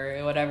 daughter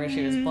or whatever.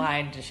 She was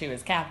blind. She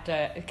was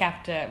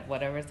captive,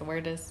 whatever the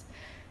word is.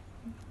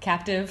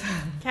 Captive.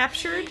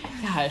 Captured.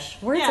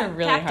 Gosh, words Yeah, are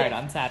really captive. hard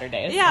on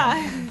Saturdays.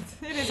 Yeah,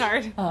 it is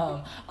hard.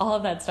 All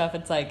of that stuff,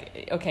 it's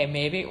like, okay,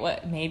 maybe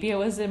it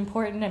was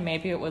important and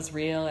maybe it was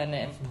real and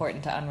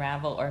important to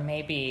unravel, or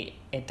maybe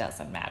it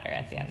doesn't matter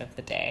at the end of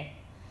the day.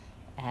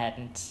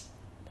 And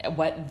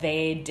what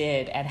they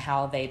did and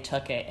how they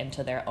took it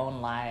into their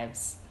own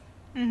lives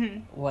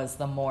was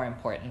the more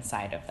important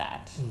side of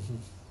that.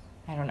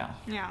 I don't know.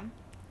 Yeah.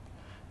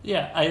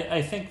 Yeah,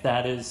 I think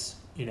that is,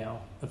 you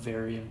know, a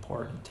very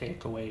important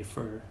takeaway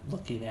for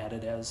looking at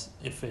it as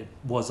if it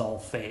was all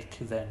fake,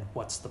 then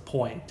what's the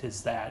point?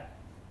 Is that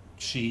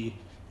she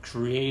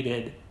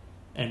created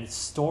a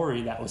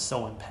story that was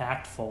so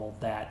impactful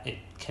that it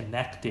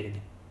connected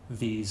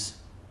these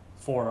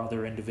 4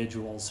 other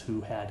individuals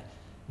who had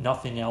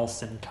nothing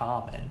else in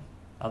common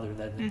other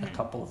than a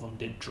couple of them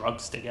did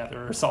drugs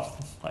together or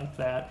something like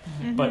that.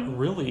 But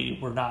really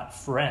were not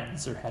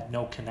friends or had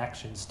no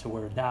connections to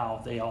where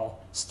now they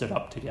all stood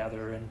up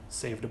together and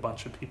saved a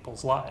bunch of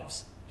people's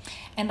lives.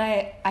 And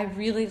I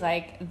really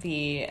like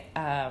the,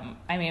 I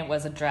mean, it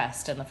was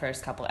addressed in the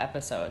first couple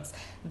episodes,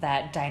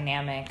 that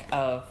dynamic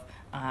of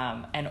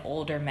an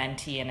older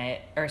mentee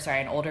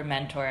an older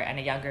mentor and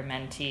a younger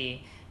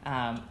mentee.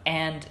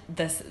 And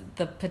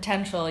the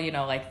potential, you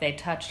know, like they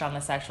touched on the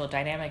sexual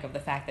dynamic of the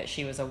fact that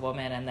she was a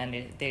woman, and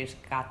then they've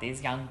got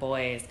these young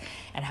boys,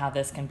 and how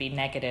this can be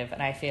negative.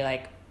 And I feel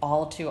like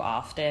all too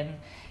often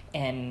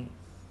in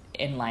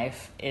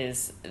life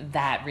is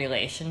that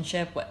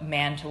relationship,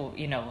 man to,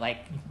 you know, like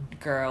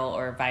girl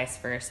or vice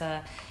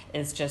versa,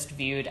 is just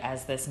viewed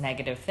as this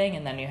negative thing.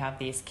 And then you have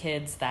these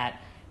kids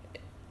that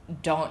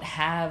don't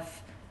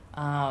have,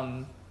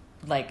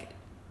 like,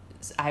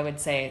 I would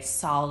say,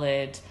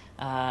 solid,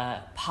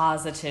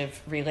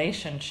 positive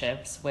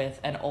relationships with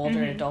an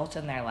older adult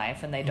in their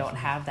life, and they don't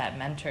have that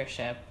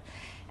mentorship.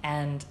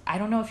 And I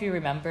don't know if you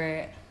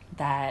remember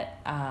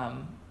that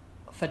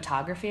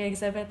photography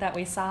exhibit that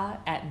we saw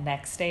at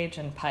Next Stage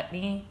in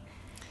Putney.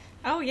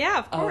 Oh yeah,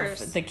 of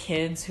course. Of the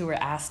kids who were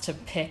asked to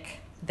pick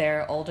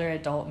their older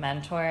adult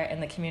mentor in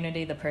the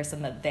community, the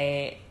person that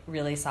they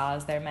really saw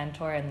as their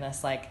mentor in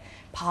this like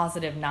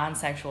positive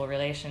non-sexual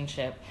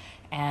relationship.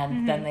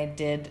 And then they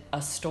did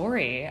a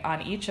story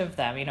on each of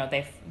them. You know,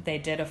 they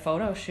did a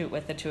photo shoot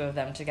with the 2 of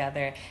them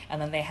together,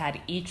 and then they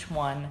had each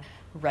one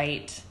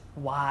write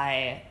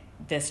why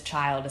this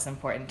child is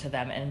important to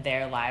them in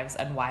their lives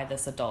and why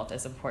this adult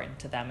is important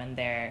to them in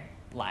their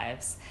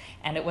lives.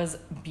 And it was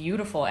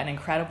beautiful and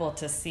incredible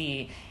to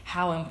see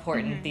how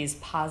important these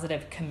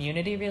positive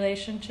community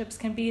relationships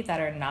can be that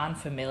are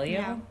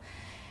non-familial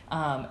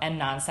and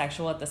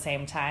non-sexual at the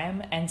same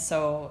time. And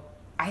so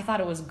I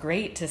thought it was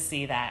great to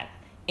see that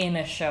in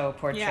a show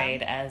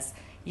portrayed as,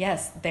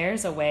 yes,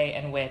 there's a way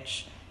in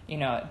which, you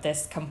know,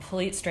 this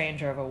complete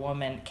stranger of a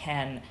woman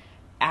can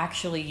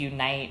actually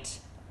unite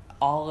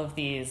all of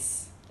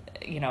these,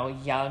 you know,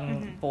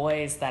 young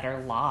boys that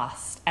are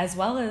lost, as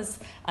well as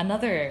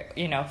another,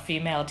 you know,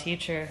 female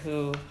teacher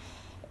who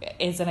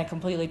is in a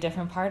completely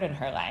different part in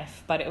her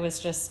life. But it was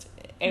just,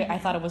 I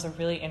thought it was a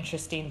really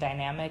interesting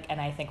dynamic,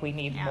 and I think we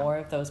need more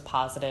of those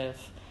positive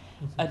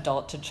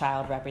adult to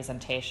child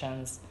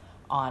representations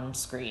on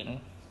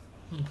screen.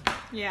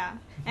 Yeah.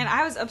 And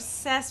I was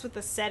obsessed with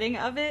the setting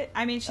of it.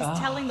 I mean, she's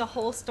telling the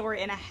whole story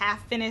in a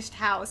half-finished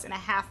house in a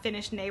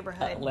half-finished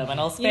neighborhood.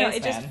 Liminal space, you know,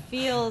 it just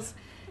feels,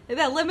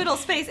 that liminal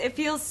space, it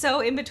feels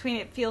so in between.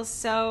 It feels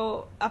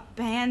so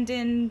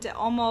abandoned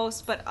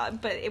almost, but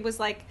it was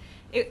like,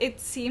 it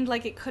seemed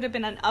like it could have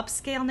been an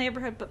upscale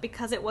neighborhood, but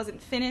because it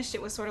wasn't finished,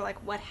 it was sort of like,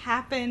 what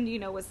happened? You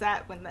know, was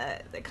that when the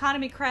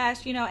economy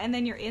crashed? You know, and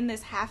then you're in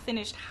this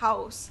half-finished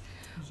house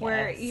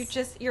where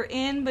Yes. you're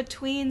in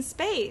between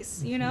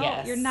space, you know?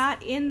 Yes. You're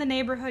not in the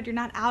neighborhood, you're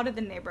not out of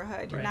the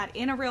neighborhood, you're Right. not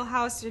in a real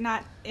house, you're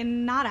not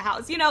in not a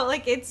house. You know,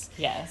 like it's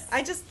Yes.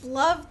 I just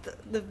love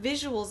the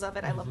visuals of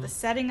it. I love the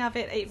setting of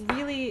it.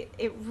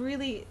 It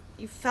really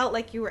you felt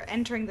like you were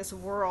entering this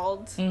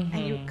world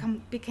and you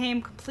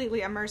became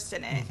completely immersed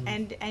in it,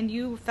 and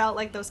you felt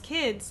like those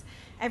kids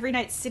every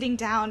night sitting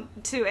down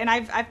to. And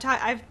I've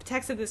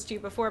texted this to you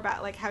before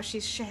about like how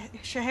she's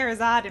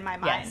Scheherazade in my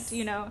mind. Yes.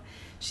 You know,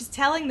 she's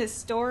telling this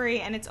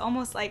story, and it's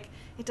almost like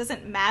it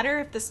doesn't matter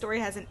if the story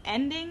has an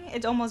ending.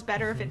 It's almost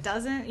better if it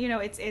doesn't. You know,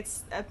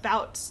 it's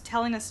about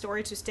telling a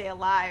story to stay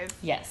alive.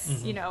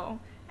 Yes. You know,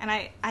 and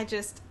I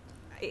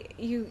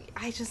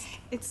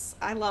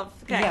love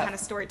that kind of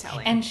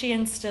storytelling. And she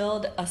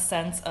instilled a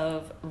sense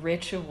of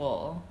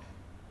ritual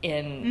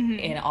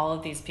in all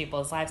of these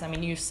people's lives. I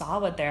mean, you saw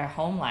what their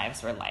home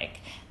lives were like.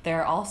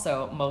 They're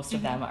also, most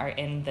of them are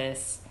in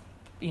this,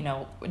 you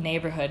know,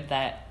 neighborhood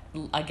that,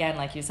 again,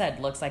 like you said,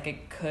 looks like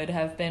it could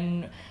have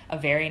been a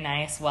very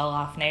nice,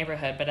 well-off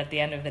neighborhood, but at the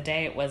end of the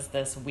day, it was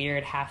this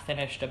weird,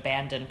 half-finished,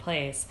 abandoned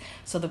place.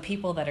 So the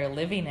people that are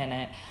living in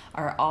it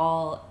are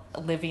all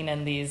living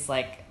in these,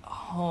 like,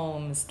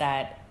 homes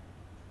that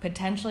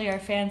potentially are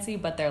fancy,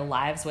 but their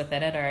lives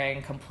within it are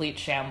in complete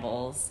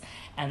shambles,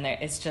 and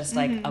it's just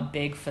like a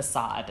big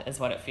facade is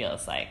what it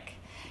feels like.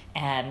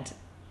 And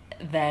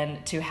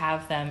then to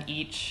have them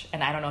each,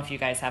 and I don't know if you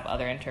guys have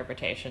other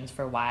interpretations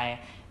for why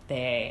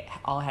they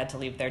all had to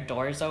leave their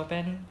doors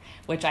open,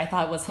 which I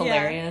thought was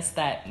hilarious,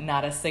 that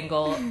not a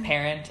single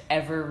parent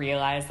ever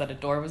realized that a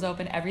door was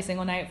open every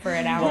single night for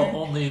an hour. Well,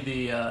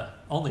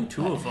 only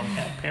two of them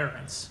had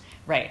parents.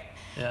 Right.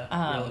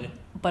 Yeah, really.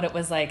 But it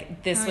was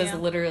like, this was yeah.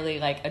 literally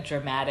like a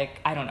dramatic,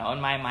 I don't know,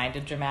 in my mind,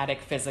 a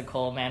dramatic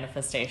physical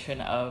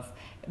manifestation of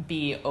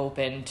be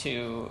open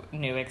to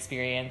new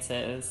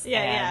experiences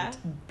and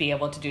be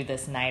able to do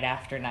this night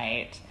after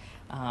night,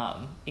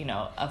 you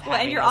know, of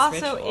having and you're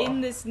this also ritual.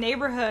 in this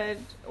neighborhood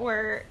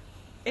where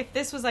if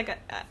this was like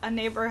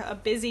a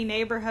busy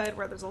neighborhood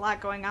where there's a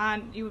lot going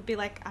on, you would be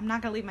like, I'm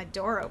not going to leave my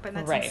door open.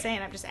 That's Right.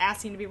 insane. I'm just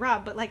asking to be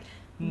robbed. But like,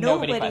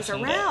 Nobody nobody's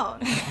questioned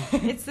around.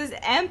 It's this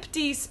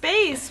empty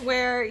space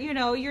where, you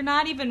know, you're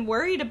not even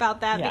worried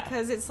about that Yeah.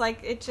 because it's like,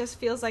 it just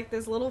feels like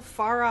this little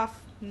far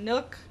off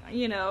nook,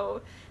 you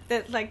know,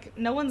 that like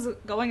no one's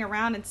going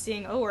around and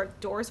seeing, oh, our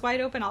door's wide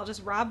open, I'll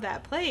just rob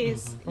that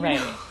place. you Right.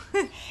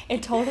 know?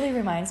 It totally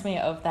reminds me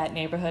of that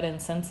neighborhood in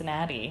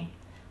Cincinnati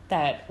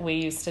that we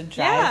used to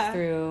drive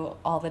through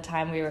all the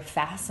time. We were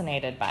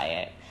fascinated by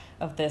it,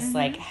 of this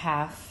like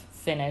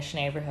half-finished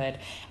neighborhood.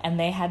 And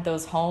they had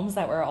those homes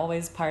that were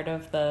always part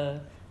of the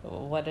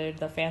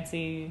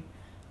fancy,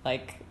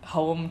 like,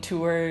 home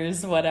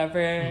tours,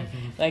 whatever.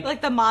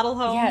 Like the model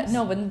homes. Yeah,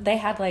 no, but they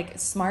had like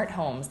smart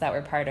homes that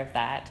were part of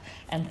that,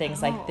 and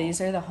things like Oh. these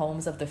are the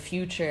homes of the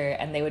future,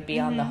 and they would be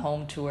on the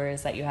home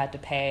tours that you had to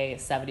pay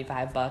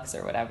 $75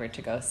 or whatever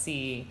to go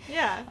see.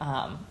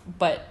 Yeah.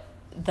 But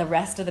the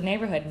rest of the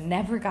neighborhood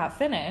never got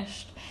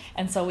finished,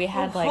 and so we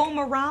had like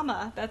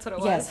Homerama, that's what it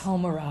was. yes,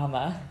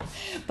 Homerama,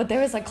 but there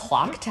was a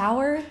clock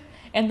tower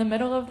in the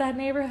middle of that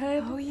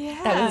neighborhood. Oh,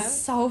 yeah. That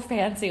was so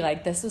fancy.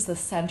 Like, this was the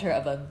center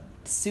of a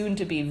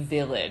soon-to-be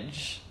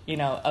village, you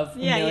know, of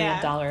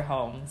million-dollar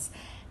homes.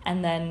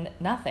 And then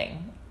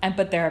nothing.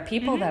 But there are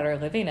people that are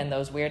living in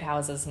those weird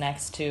houses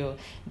next to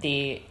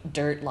the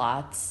dirt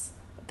lots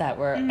that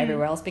were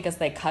everywhere else because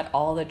they cut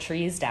all the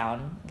trees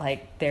down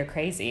like they're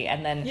crazy.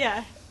 And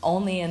then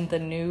only in the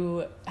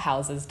new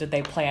houses did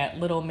they plant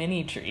little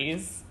mini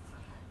trees.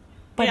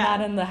 But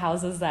not in the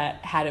houses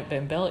that hadn't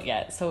been built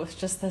yet. So it was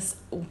just this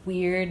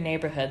weird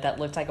neighborhood that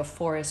looked like a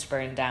forest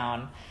burned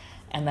down,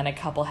 and then a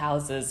couple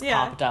houses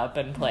popped up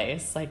in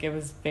place. Like, it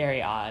was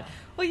very odd.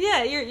 Well,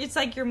 yeah, it's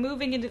like you're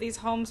moving into these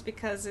homes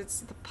because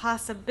it's the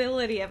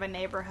possibility of a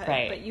neighborhood.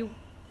 Right.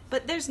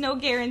 But there's no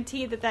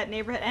guarantee that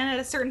neighborhood, and at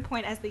a certain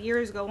point as the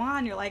years go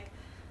on, you're like,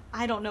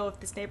 I don't know if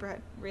this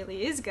neighborhood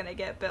really is going to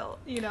get built.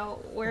 You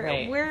know,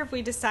 where have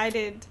we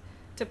decided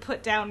to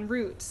put down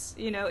roots?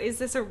 You know, is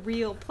this a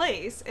real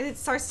place? And it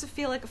starts to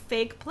feel like a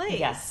fake place.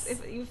 Yes.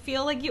 You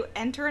feel like you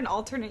enter an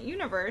alternate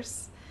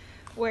universe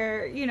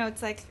where, you know,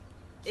 it's like,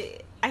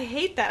 I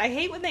hate that. I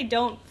hate when they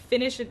don't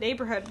finish a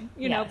neighborhood,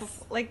 you know,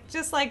 like,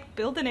 just like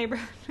build a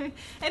neighborhood.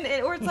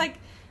 Or it's like,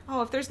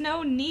 oh, if there's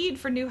no need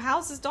for new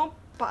houses, don't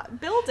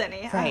build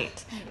any.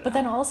 Right. But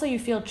then also you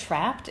feel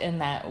trapped in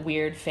that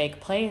weird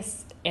fake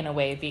place in a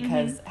way,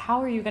 because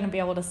how are you going to be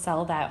able to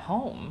sell that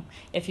home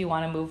if you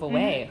want to move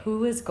away?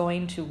 Who is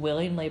going to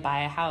willingly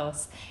buy a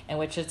house in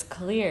which it's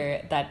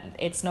clear that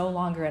it's no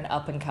longer an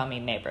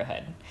up-and-coming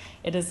neighborhood?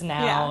 It is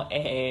now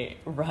a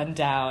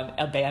rundown,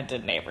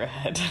 abandoned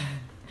neighborhood.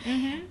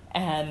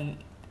 And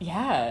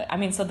I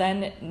mean, so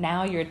then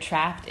now you're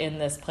trapped in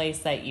this place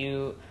that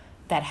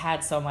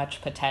had so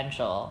much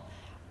potential,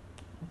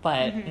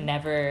 but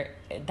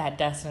that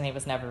destiny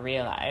was never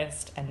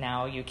realized, and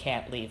now you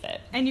can't leave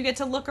it. And you get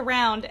to look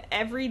around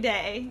every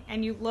day,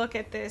 and you look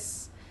at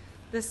this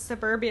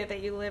suburbia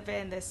that you live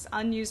in, this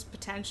unused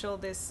potential,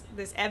 this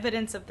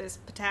evidence of this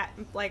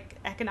like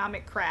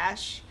economic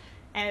crash,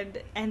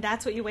 and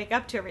that's what you wake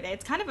up to every day.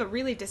 It's kind of a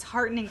really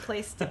disheartening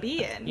place to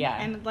be in. Yeah.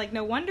 And like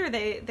no wonder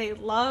they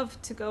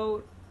love to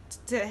go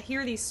to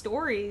hear these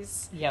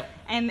stories. Yep.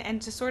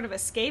 And to sort of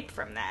escape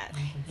from that.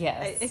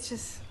 Yes. It's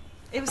just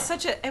it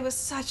was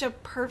such a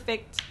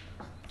perfect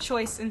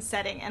choice and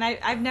setting, and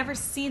I've never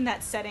seen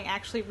that setting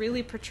actually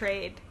really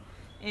portrayed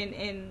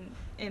in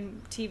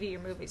TV or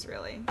movies,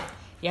 really.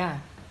 Yeah,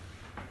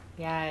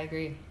 I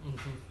agree.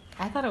 Mm-hmm.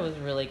 I thought it was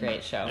a really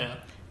great show. Yeah.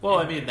 Well,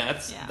 I mean,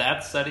 that's Yeah.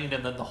 that setting,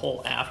 and then the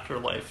whole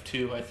afterlife,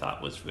 too, I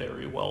thought was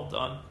very well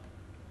done.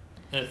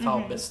 And it's how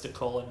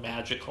mystical and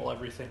magical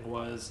everything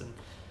was, and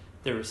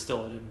there was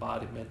still an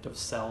embodiment of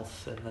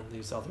self, and then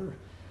these other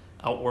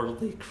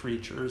outwardly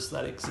creatures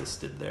that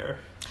existed there.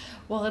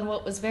 Well, and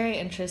what was very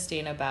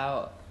interesting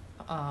about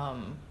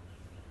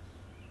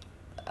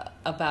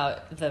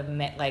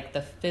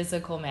the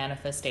physical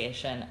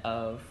manifestation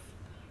of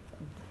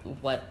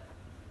what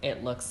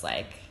it looks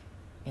like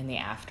in the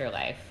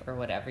afterlife, or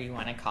whatever you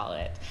want to call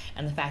it,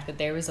 and the fact that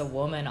there was a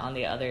woman on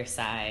the other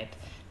side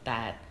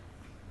that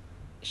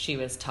she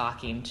was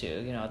talking to,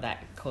 you know,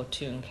 that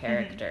Khotun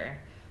character.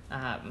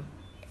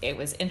 It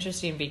was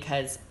interesting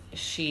because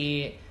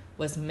she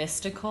was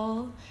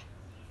mystical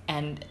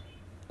and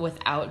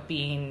without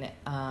being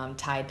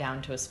tied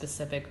down to a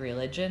specific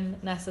religion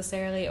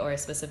necessarily, or a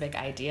specific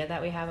idea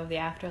that we have of the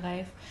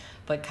afterlife,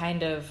 but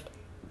kind of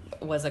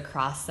was a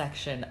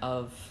cross-section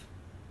of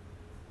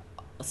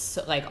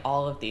like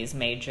all of these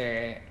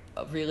major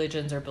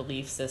religions or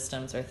belief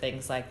systems or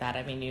things like that.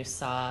 I mean, you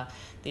saw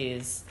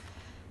these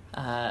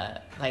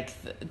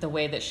the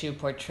way that she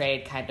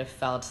portrayed kind of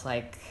felt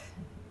like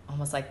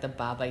almost like the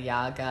Baba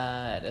Yaga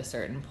at a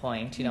certain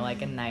point, you know,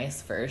 like a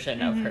nice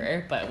version of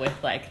her, but with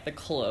like the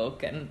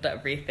cloak and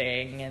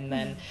everything, and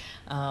then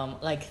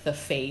like the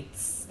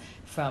fates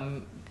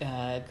from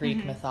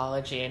Greek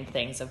mythology and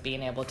things of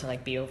being able to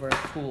like be over a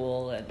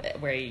pool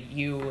where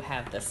you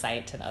have the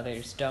sight and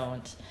others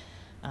don't.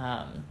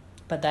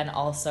 But then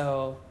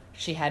also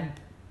she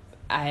had,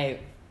 I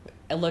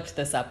looked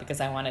this up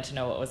because I wanted to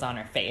know what was on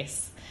her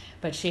face.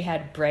 But she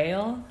had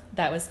Braille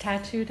that was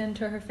tattooed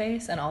into her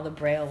face, and all the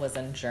Braille was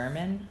in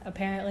German,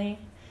 apparently.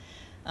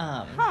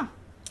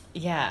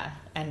 Yeah,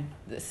 and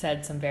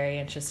said some very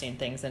interesting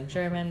things in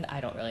German.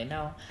 I don't really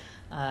know.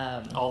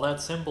 All that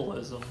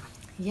symbolism.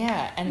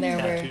 Yeah, and there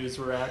Tattoos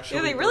were actually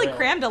Yeah, they really Braille.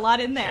 crammed a lot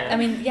in there. I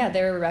mean, yeah,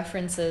 there were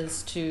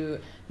references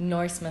to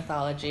Norse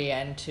mythology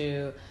and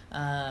to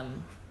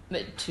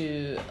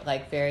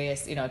like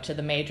various, you know, to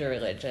the major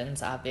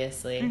religions,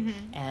 obviously,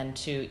 and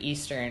to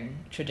Eastern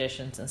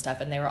traditions and stuff,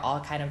 and they were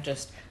all kind of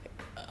just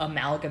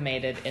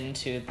amalgamated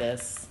into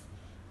this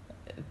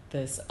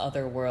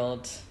other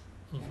world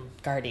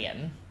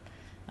guardian,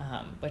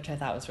 which I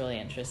thought was really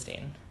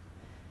interesting.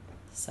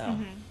 So,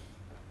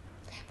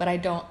 but I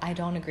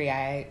don't agree.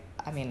 I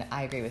mean,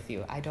 I agree with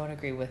you. I don't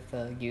agree with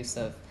the use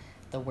of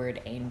the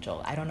word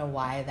angel. I don't know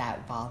why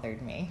that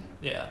bothered me.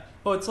 Yeah.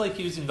 Well, it's like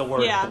using the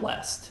word Yeah.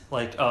 blessed.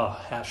 Like,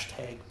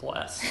 hashtag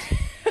blessed.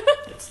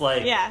 It's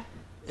like, Yeah.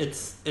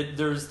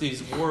 there's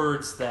these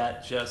words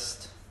that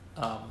just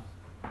kind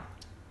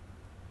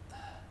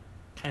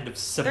of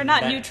cement. They're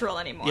not neutral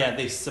anymore. Yeah,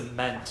 they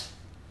cement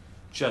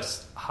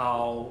just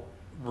how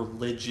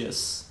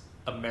religious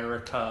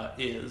America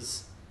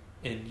is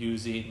in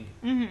using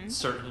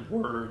certain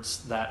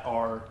words that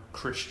are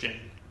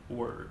Christian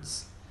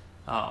words.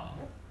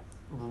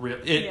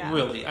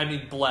 Really, I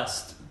mean,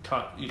 blessed,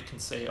 you can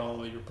say,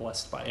 oh, you're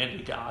blessed by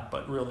any God,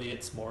 but really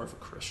it's more of a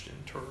Christian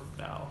term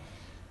now.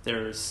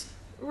 There's...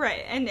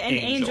 Right, and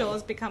angel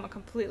has become a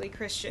completely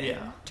Christian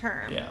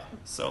term. Yeah,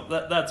 so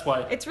that's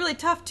why... It's really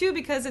tough, too,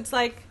 because it's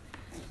like,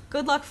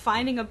 good luck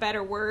finding a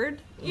better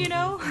word, you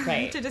know,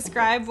 Right. to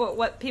describe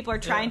what people are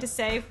trying to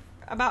say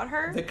about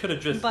her. They could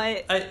have just...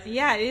 But, it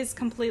is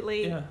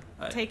completely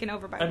taken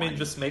over by I mean, one.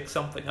 just make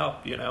something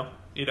up, you know?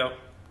 You don't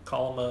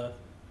call them a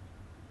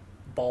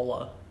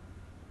Bala.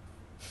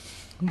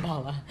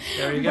 Bala.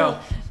 There you go.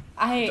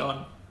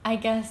 Well, I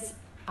guess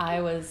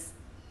I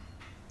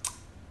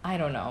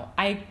don't know.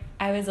 I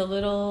was a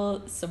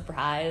little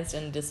surprised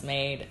and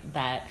dismayed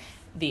that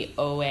the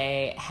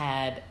OA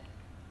had,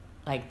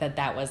 like,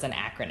 that was an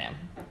acronym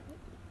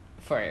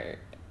for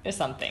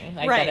something.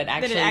 Like, right,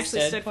 that it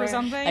actually stood for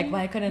something. Like,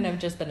 why couldn't it have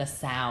just been a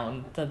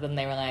sound? So then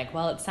they were like,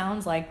 well, it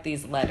sounds like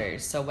these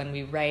letters, so when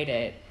we write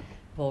it,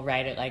 we'll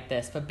write it like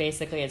this. But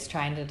basically it's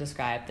trying to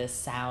describe this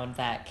sound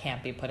that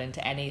can't be put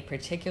into any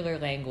particular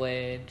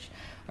language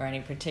or any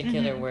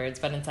particular words,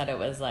 but instead it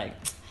was like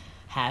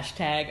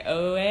hashtag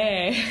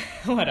OA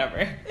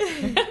whatever.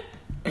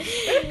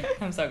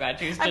 I'm so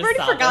glad you just I've already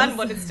saw forgotten this.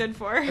 what it stood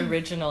for.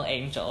 Original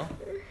Angel.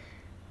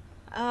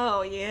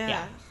 Oh, yeah.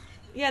 Yeah.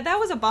 Yeah, that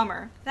was a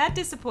bummer. That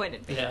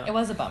disappointed me. Yeah. It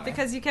was a bummer.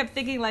 Because you kept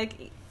thinking,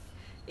 like,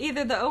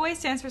 either the OA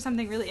stands for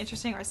something really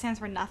interesting or it stands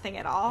for nothing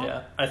at all.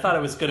 Yeah, I thought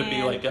it was going to be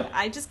And like a...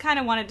 I just kind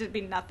of wanted it to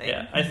be nothing.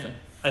 Yeah,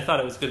 I thought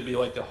it was going to be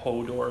like a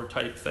Hodor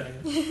type thing.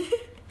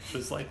 It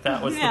was like,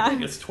 that was Yeah. the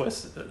biggest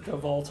twist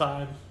of all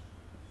time.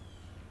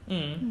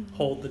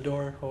 Hold the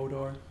door,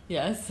 Hodor.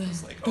 Yes.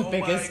 It's like, The oh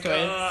biggest my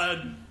twist.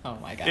 god, Oh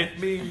my god. it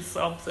means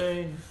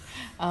something.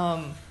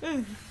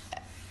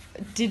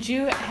 Did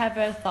you have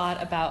a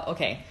thought about,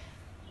 okay,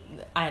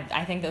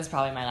 I think this is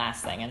probably my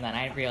last thing, and then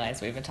I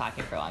realized we've been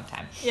talking for a long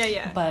time.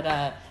 Yeah.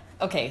 But,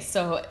 okay,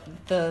 so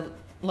the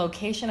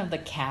location of the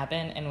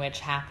cabin in which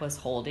Hap was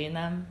holding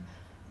them,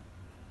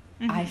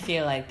 I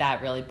feel like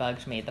that really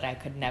bugged me, that I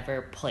could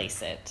never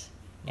place it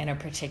in a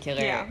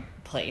particular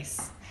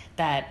place.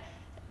 That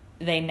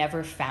they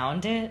never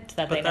found it,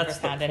 that But they never that's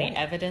the found any point.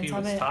 evidence He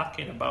of was it.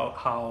 talking about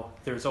how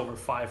there's over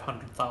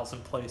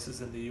 500,000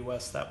 places in the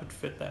U.S. that would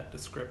fit that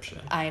description.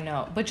 I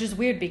know, which is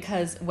weird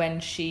because when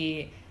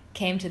she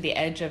came to the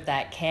edge of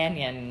that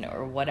canyon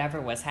or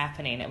whatever was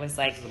happening, it was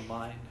like, This is a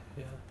mine,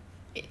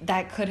 yeah.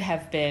 that could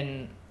have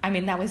been, I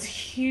mean, that was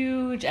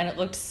huge and it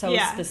looked so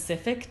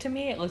specific to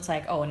me. It looked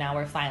like, oh, now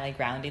we're finally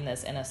grounding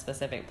this in a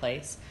specific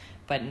place.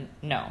 But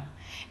no.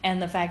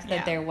 And the fact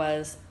that there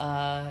was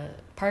a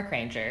park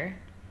ranger,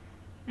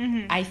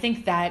 I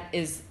think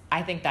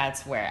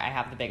that's where I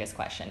have the biggest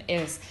question,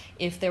 is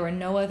if there were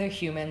no other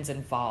humans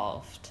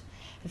involved,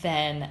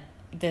 then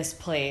this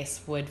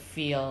place would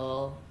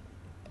feel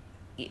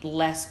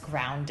less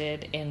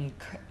grounded in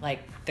like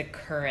the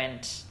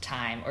current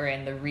time or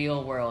in the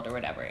real world or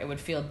whatever. It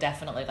would feel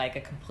definitely like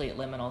a complete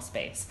liminal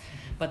space.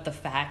 But the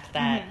fact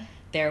that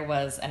there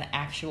was an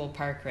actual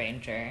park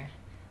ranger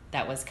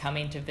that was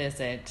coming to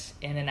visit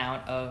in and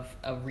out of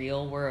a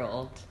real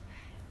world,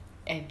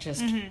 it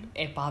just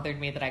it bothered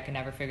me that I could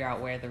never figure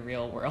out where the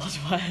real world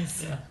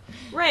was. Yeah.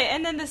 Right,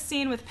 and then the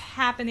scene with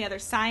Hap and the other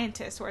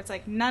scientists where it's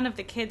like none of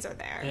the kids are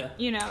there. Yeah.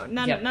 You know,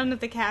 none of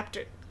the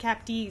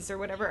captees or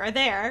whatever are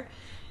there.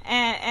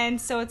 And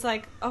so it's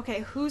like,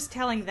 okay, who's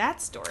telling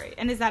that story?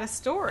 And is that a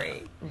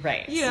story?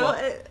 Right. You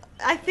know,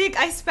 I think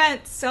I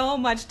spent so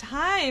much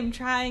time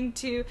trying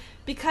to,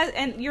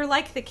 and you're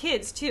like the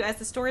kids too, as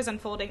the story's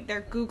unfolding,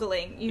 they're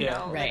Googling, you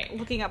know, like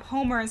looking up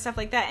Homer and stuff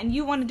like that, and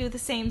you want to do the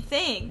same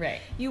thing.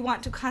 Right. You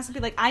want to constantly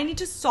be like, I need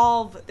to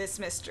solve this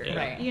mystery. Yeah.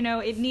 Right. You know,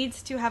 it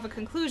needs to have a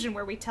conclusion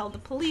where we tell the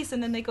police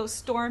and then they go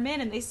storm in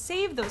and they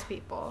save those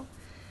people.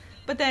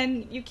 But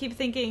then you keep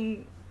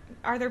thinking,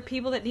 are there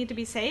people that need to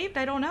be saved?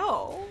 I don't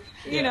know.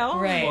 You know?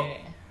 Right. Well,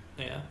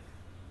 yeah.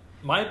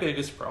 My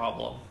biggest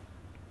problem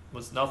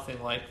was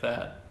nothing like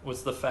that.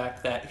 Was the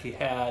fact that he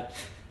had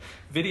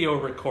video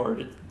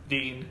recording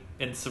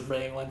and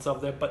surveillance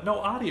of them, but no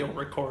audio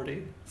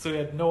recording. So he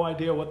had no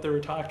idea what they were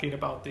talking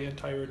about the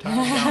entire time.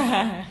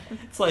 Now,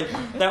 it's like,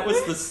 that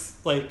was this,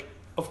 like,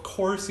 of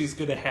course he's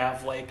going to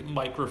have, like,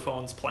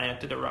 microphones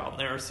planted around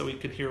there so he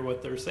could hear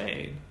what they're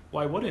saying.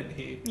 Why wouldn't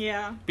he?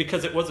 Yeah.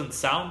 Because it wasn't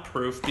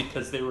soundproof,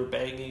 because they were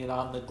banging it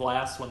on the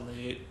glass when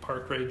the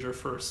park ranger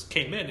first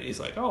came in. And he's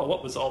like, oh,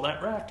 what was all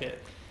that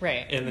racket?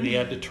 Right. And then he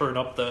had to turn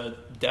up the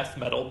death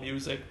metal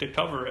music to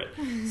cover it.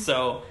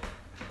 So,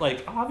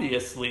 like,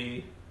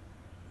 obviously,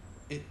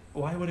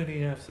 why wouldn't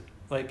he have,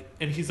 like,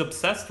 and he's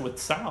obsessed with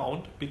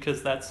sound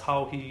because that's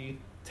how he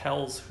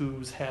tells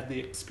who's had the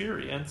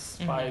experience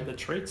by the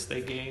traits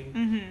they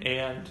gain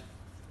and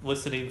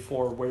listening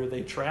for where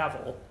they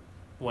travel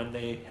when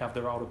they have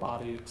their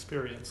out-of-body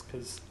experience,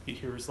 because he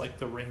hears, like,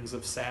 the rings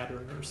of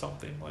Saturn or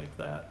something like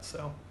that.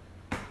 So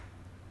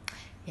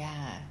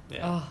Yeah. yeah.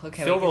 Oh,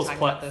 okay. Fill we can those talk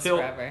about this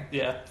forever.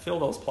 Yeah, fill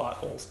those plot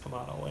holes. Come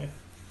on, away.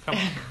 Come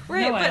on.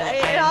 Right, No, but I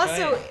it enjoy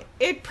also it.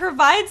 it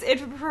provides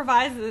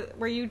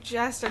where you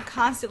just are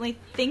constantly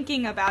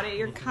thinking about it.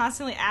 You're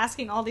constantly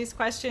asking all these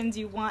questions.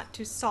 You want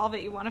to solve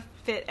it. You want to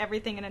fit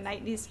everything in a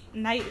nice,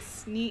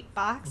 neat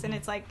box. And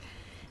it's like,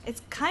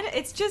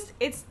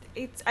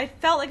 I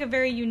felt like a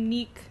very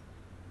unique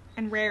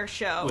and rare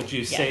show. Would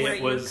you say where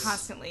it you're was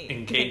constantly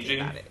thinking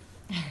engaging? about it.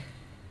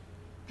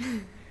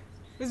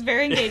 It was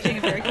very engaging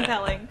and very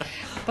compelling.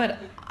 But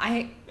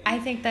I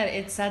think that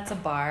it sets a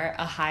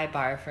high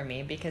bar for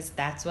me, because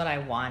that's what I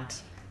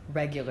want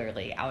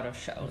regularly out of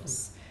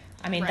shows.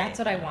 I mean, that's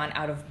what I want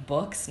out of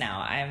books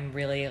now. I'm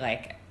really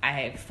like,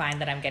 I find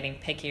that I'm getting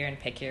pickier and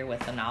pickier with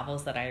the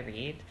novels that I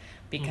read,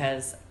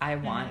 because I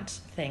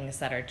want things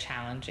that are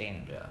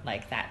challenging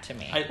like that to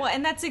me. Well,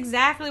 and that's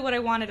exactly what I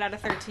wanted out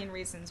of 13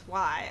 Reasons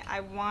Why.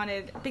 I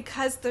wanted,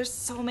 because there's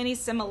so many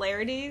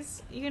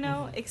similarities, you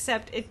know,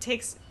 except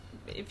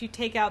if you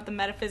take out the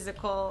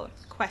metaphysical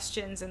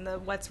questions and the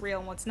what's real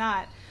and what's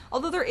not,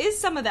 although there is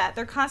some of that,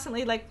 they're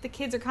constantly, like, the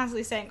kids are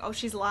constantly saying, oh,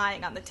 she's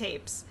lying on the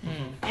tapes.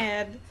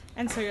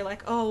 And so you're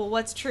like, oh, well,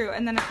 what's true?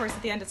 And then, of course,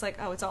 at the end, it's like,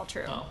 oh, it's all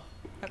true. Oh.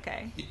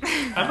 Okay.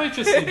 I might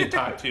just need to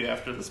talk to you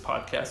after this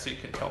podcast so you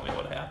can tell me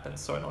what happened,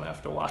 so I don't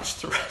have to watch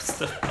the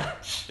rest of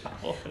that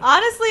show.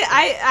 Honestly,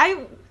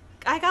 I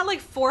got like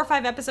 4 or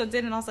 5 episodes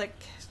in, and I was like,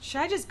 should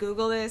I just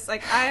Google this?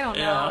 Like, I don't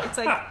know. Yeah. It's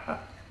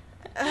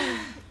like,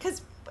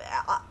 because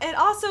and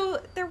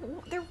also there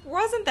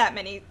wasn't that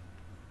many,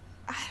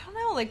 I don't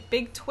know, like,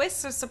 big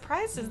twists or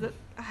surprises that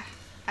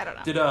I don't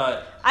know. Did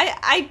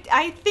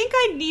I think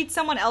I need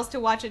someone else to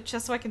watch it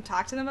just so I can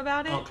talk to them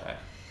about it. Okay.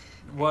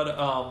 What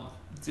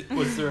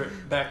was there,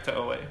 back to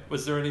OA,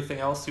 was there anything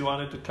else you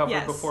wanted to cover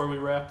Yes. before we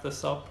wrap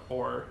this up,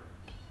 or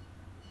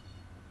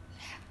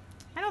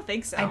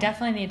think so. I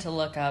definitely need to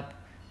look up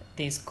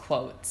these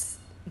quotes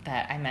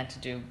that I meant to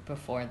do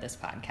before this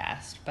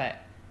podcast, but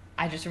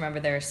I just remember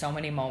there are so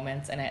many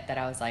moments in it that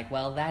I was like,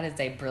 well, that is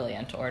a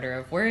brilliant order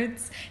of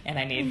words, and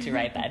I need to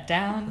write that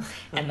down,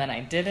 and then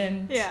I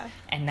didn't. Yeah.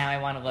 And now I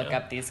want to look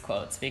up these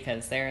quotes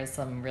because there are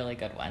some really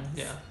good ones.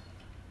 Yeah.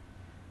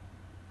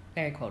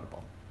 Very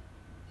quotable.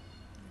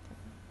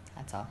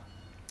 That's all.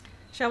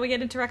 Shall we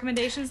get into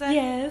recommendations then?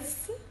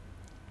 Yes.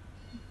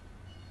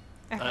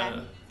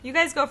 Okay. You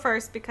guys go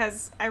first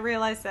because I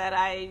realize that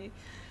I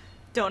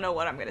don't know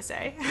what I'm going to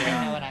say.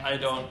 Yeah, I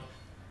don't.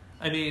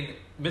 I mean,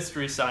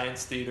 Mystery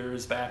Science Theater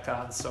is back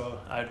on, so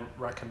I'd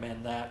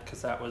recommend that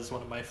because that was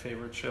one of my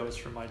favorite shows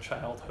from my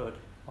childhood.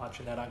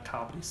 Watching that on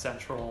Comedy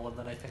Central, and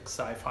then I think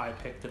Sci-Fi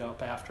picked it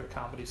up after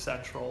Comedy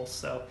Central.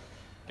 So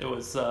it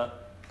was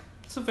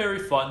it's a very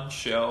fun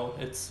show.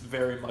 It's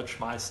very much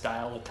my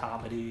style of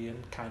comedy,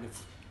 and kind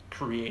of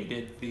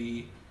created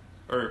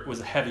was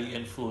a heavy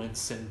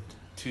influence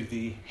into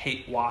the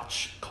hate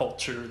watch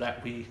culture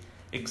that we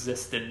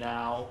exist in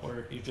now,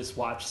 where you just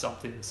watch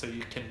something so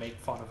you can make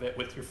fun of it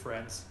with your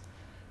friends.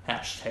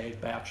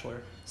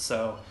 #Bachelor.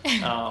 So,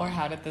 or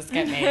how did this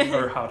get made?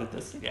 Or how did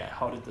this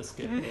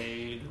get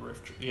made?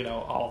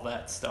 All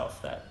that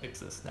stuff that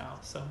exists now.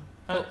 So,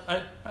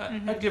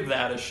 I'd give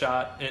that a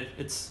shot.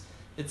 It's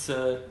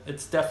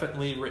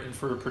definitely written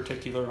for a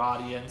particular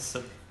audience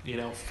of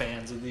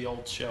fans of the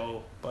old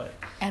show,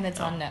 and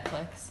it's on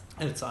Netflix.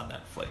 And it's on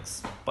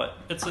Netflix, but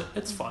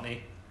it's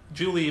funny.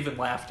 Julie even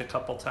laughed a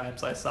couple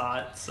times I saw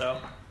it, so.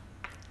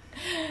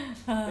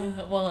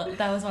 Well,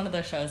 that was one of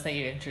the shows that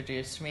you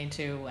introduced me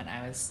to when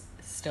I was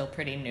still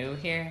pretty new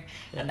here,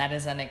 and that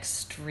is an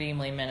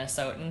extremely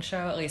Minnesotan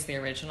show, at least the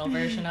original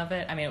version of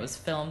it. I mean, it was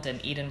filmed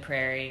in Eden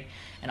Prairie,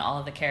 and all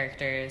of the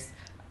characters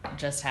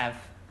just have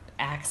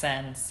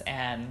accents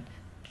and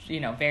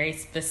very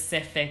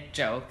specific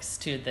jokes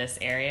to this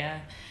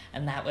area,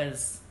 and that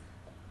was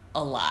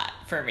a lot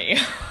for me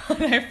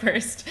when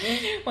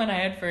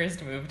I had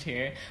first moved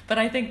here. But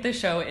I think the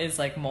show is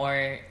like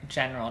more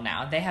general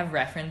now. They have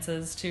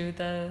references to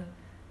the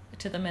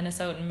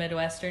Minnesotan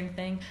Midwestern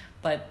thing,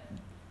 but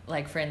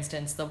like for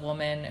instance, the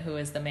woman who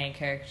is the main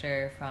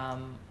character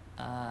from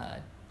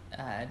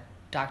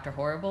Dr.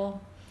 Horrible,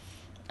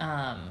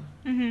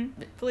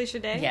 Felicia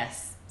Day.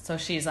 Yes, so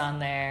she's on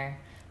there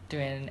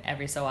doing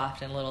every so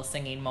often little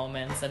singing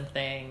moments and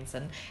things,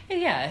 and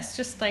yeah, it's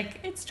just like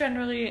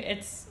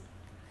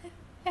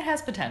it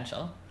has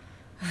potential.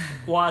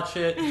 Watch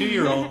it. Do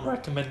your own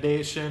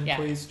recommendation,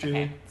 please,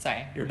 Julie. Okay.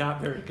 Sorry. You're not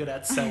very good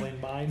at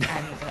selling mine.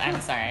 I'm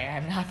sorry.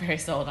 I'm not very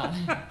sold on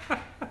it.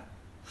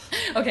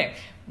 Okay,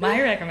 my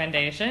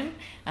recommendation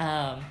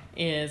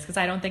is, because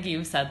I don't think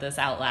you've said this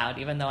out loud,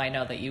 even though I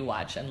know that you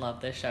watch and love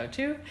this show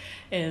too,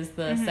 is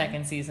the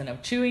second season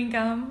of Chewing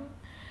Gum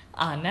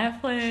on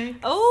Netflix.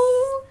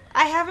 Oh,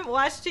 I haven't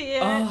watched it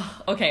yet.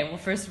 Oh, okay. Well,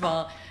 first of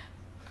all,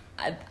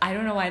 I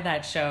don't know why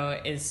that show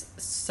is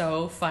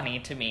so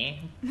funny to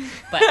me,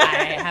 but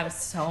I have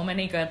so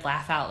many good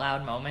laugh out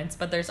loud moments,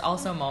 but there's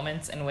also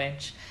moments in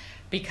which,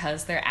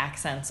 because their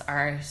accents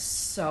are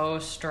so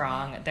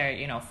strong,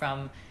 they're,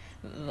 from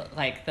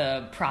like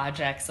the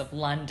projects of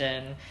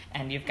London,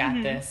 and you've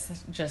got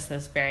this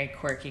very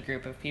quirky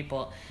group of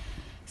people.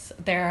 So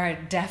there are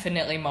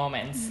definitely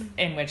moments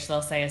in which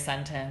they'll say a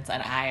sentence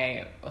and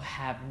I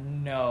have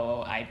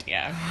no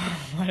idea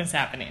what is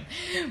happening.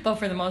 But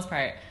for the most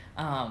part,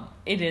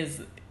 it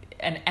is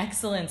an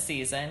excellent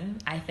season.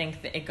 I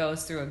think that it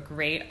goes through a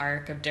great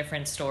arc of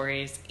different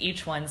stories.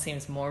 Each one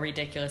seems more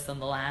ridiculous than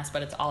the last,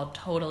 but it's all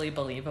totally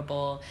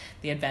believable.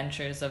 The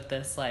adventures of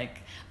this like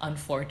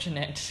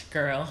unfortunate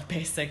girl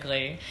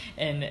basically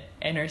in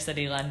inner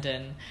city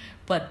London.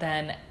 But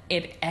then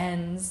it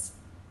ends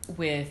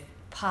with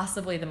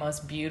possibly the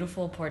most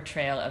beautiful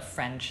portrayal of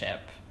friendship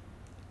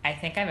I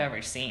think I've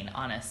ever seen,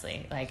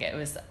 honestly. Like, it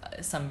was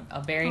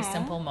a very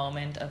simple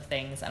moment of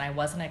things, and I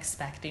wasn't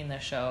expecting the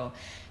show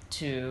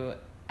to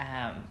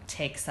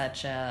take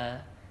such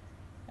a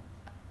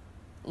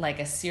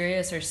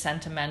serious or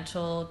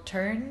sentimental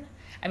turn.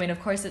 I mean,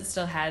 of course, it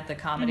still had the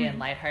comedy and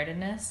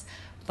lightheartedness,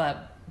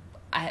 but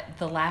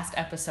the last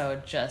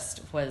episode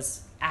just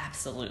was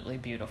absolutely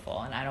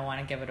beautiful, and I don't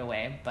want to give it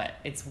away, but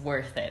it's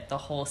worth it. The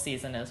whole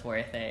season is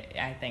worth it.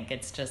 I think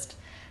it's just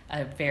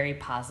a very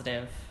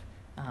positive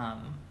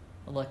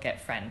look at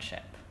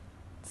friendship.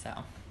 So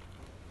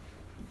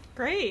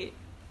great.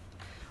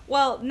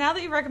 Well, now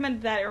that you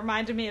recommended that, it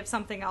reminded me of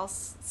something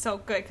else so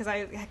good, because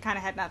I kind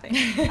of had nothing.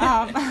 And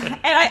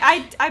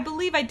I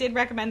believe I did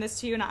recommend this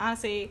to you, and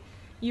honestly,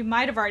 you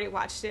might have already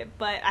watched it,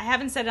 but I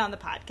haven't said it on the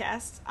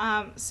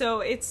podcast.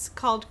 So it's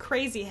called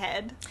Crazy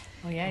Head.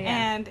 Oh, yeah.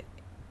 And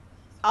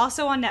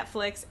also on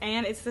Netflix,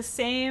 and it's the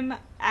same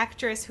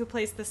actress who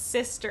plays the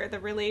sister, the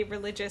really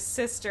religious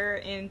sister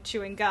in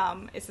Chewing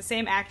Gum. It's the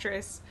same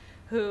actress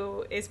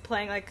who is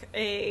playing like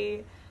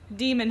a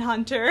demon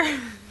hunter,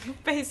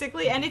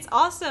 basically. And it's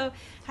also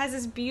has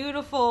this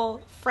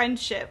beautiful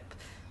friendship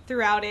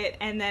throughout it,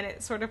 and then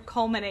it sort of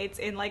culminates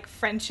in like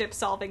friendship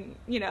solving,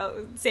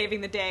 saving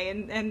the day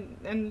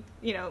and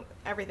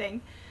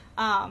everything.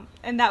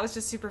 And that was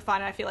just super fun.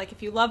 And I feel like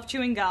if you love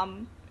chewing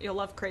gum, you'll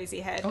love Crazy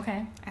Head.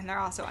 Okay. And they're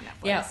also on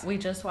Netflix. Yeah, we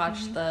just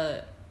watched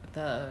the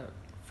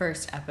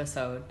first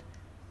episode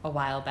a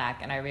while back,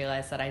 and I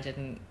realized that I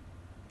didn't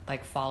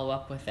follow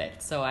up with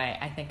it. So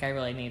I think I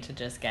really need to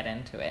just get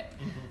into it.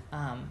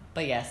 Mm-hmm.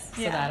 But yes,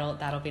 so Yeah.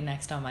 that'll be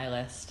next on my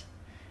list.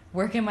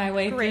 Working my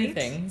way Great. through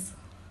things.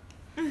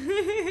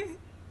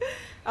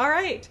 All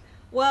right.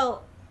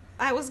 Well,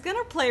 I was going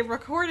to play a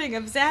recording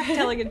of Zach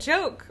telling a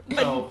joke,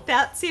 but Oh.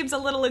 that seems a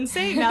little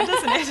insane now,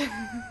 doesn't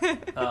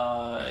it?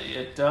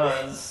 It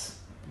does,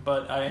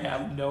 but I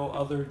have no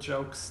other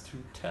jokes to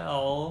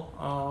tell.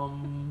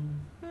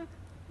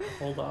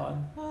 Hold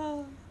on.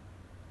 Oh,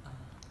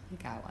 You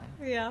got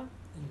one. yeah.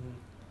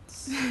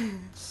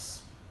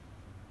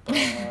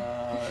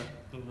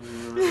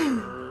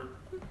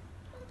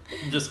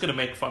 I'm just gonna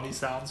make funny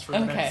sounds for the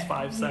Okay. next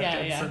 5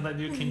 seconds, Yeah. and then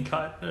you can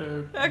cut.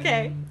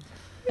 Okay.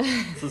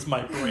 This is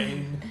my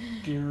brain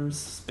gears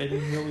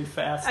spinning really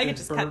fast. I can and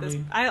just cut this.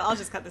 burning. I'll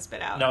just cut this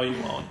bit out. No, you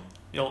won't.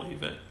 You'll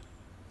leave it.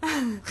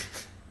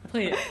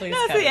 Please No, cut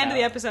it's the it end of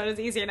the out. episode. It's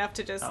easy enough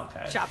to just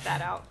Okay. chop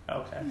that out.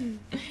 Okay.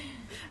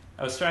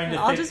 I was trying to.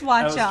 I'll think, just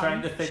watch, I was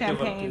trying to think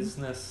of a Champagne.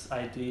 business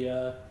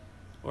idea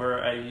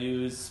where I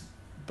use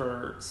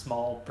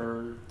small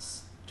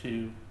birds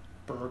to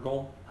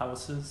burgle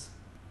houses.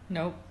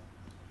 Nope.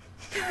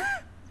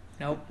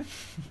 Nope.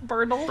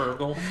 Birdle.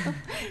 Burgle.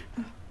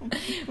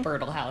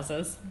 Birdle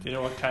houses. Do you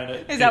know what kind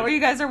of? Is that what you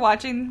guys are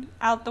watching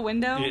out the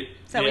window? It-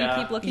 Is that what yeah.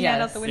 you keep looking at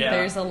out Yes, the window? Yeah.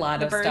 there's a lot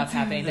The of birds. stuff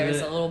happening. There's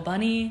The- a little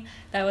bunny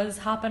that was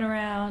hopping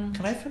around.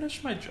 Can I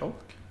finish my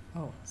joke?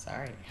 Oh,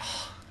 sorry.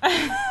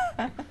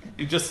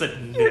 You just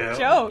said no. Your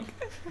joke.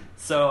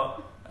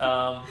 So,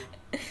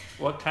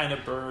 what kind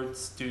of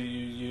birds do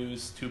you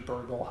use to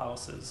burgle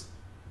houses?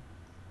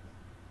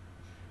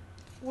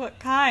 What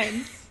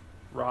kind?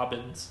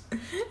 Robins.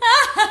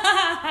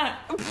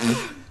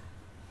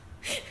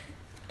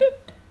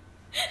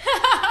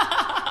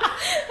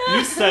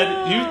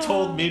 You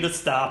told me to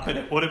stop and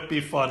it wouldn't be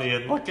funny,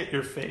 and look at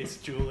your face,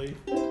 Julie.